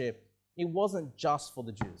worship. It wasn't just for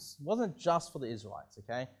the Jews. It wasn't just for the Israelites,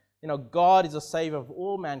 okay? God is a savior of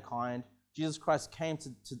all mankind. Jesus Christ came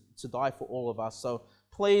to die for all of us. So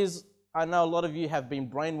please, I know a lot of you have been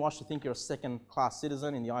brainwashed to think you're a second-class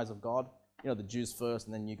citizen in the eyes of God. You know, the Jews first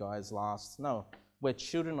and then you guys last. No, we're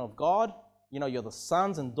children of God. You know, you're the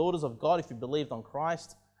sons and daughters of God if you believed on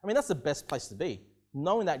Christ. I mean, that's the best place to be,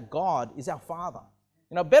 knowing that God is our Father.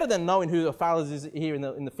 You know, better than knowing who the Father is here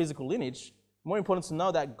in the physical lineage, more important to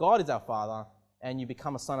know that God is our Father and you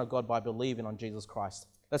become a son of God by believing on Jesus Christ.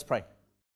 Let's pray.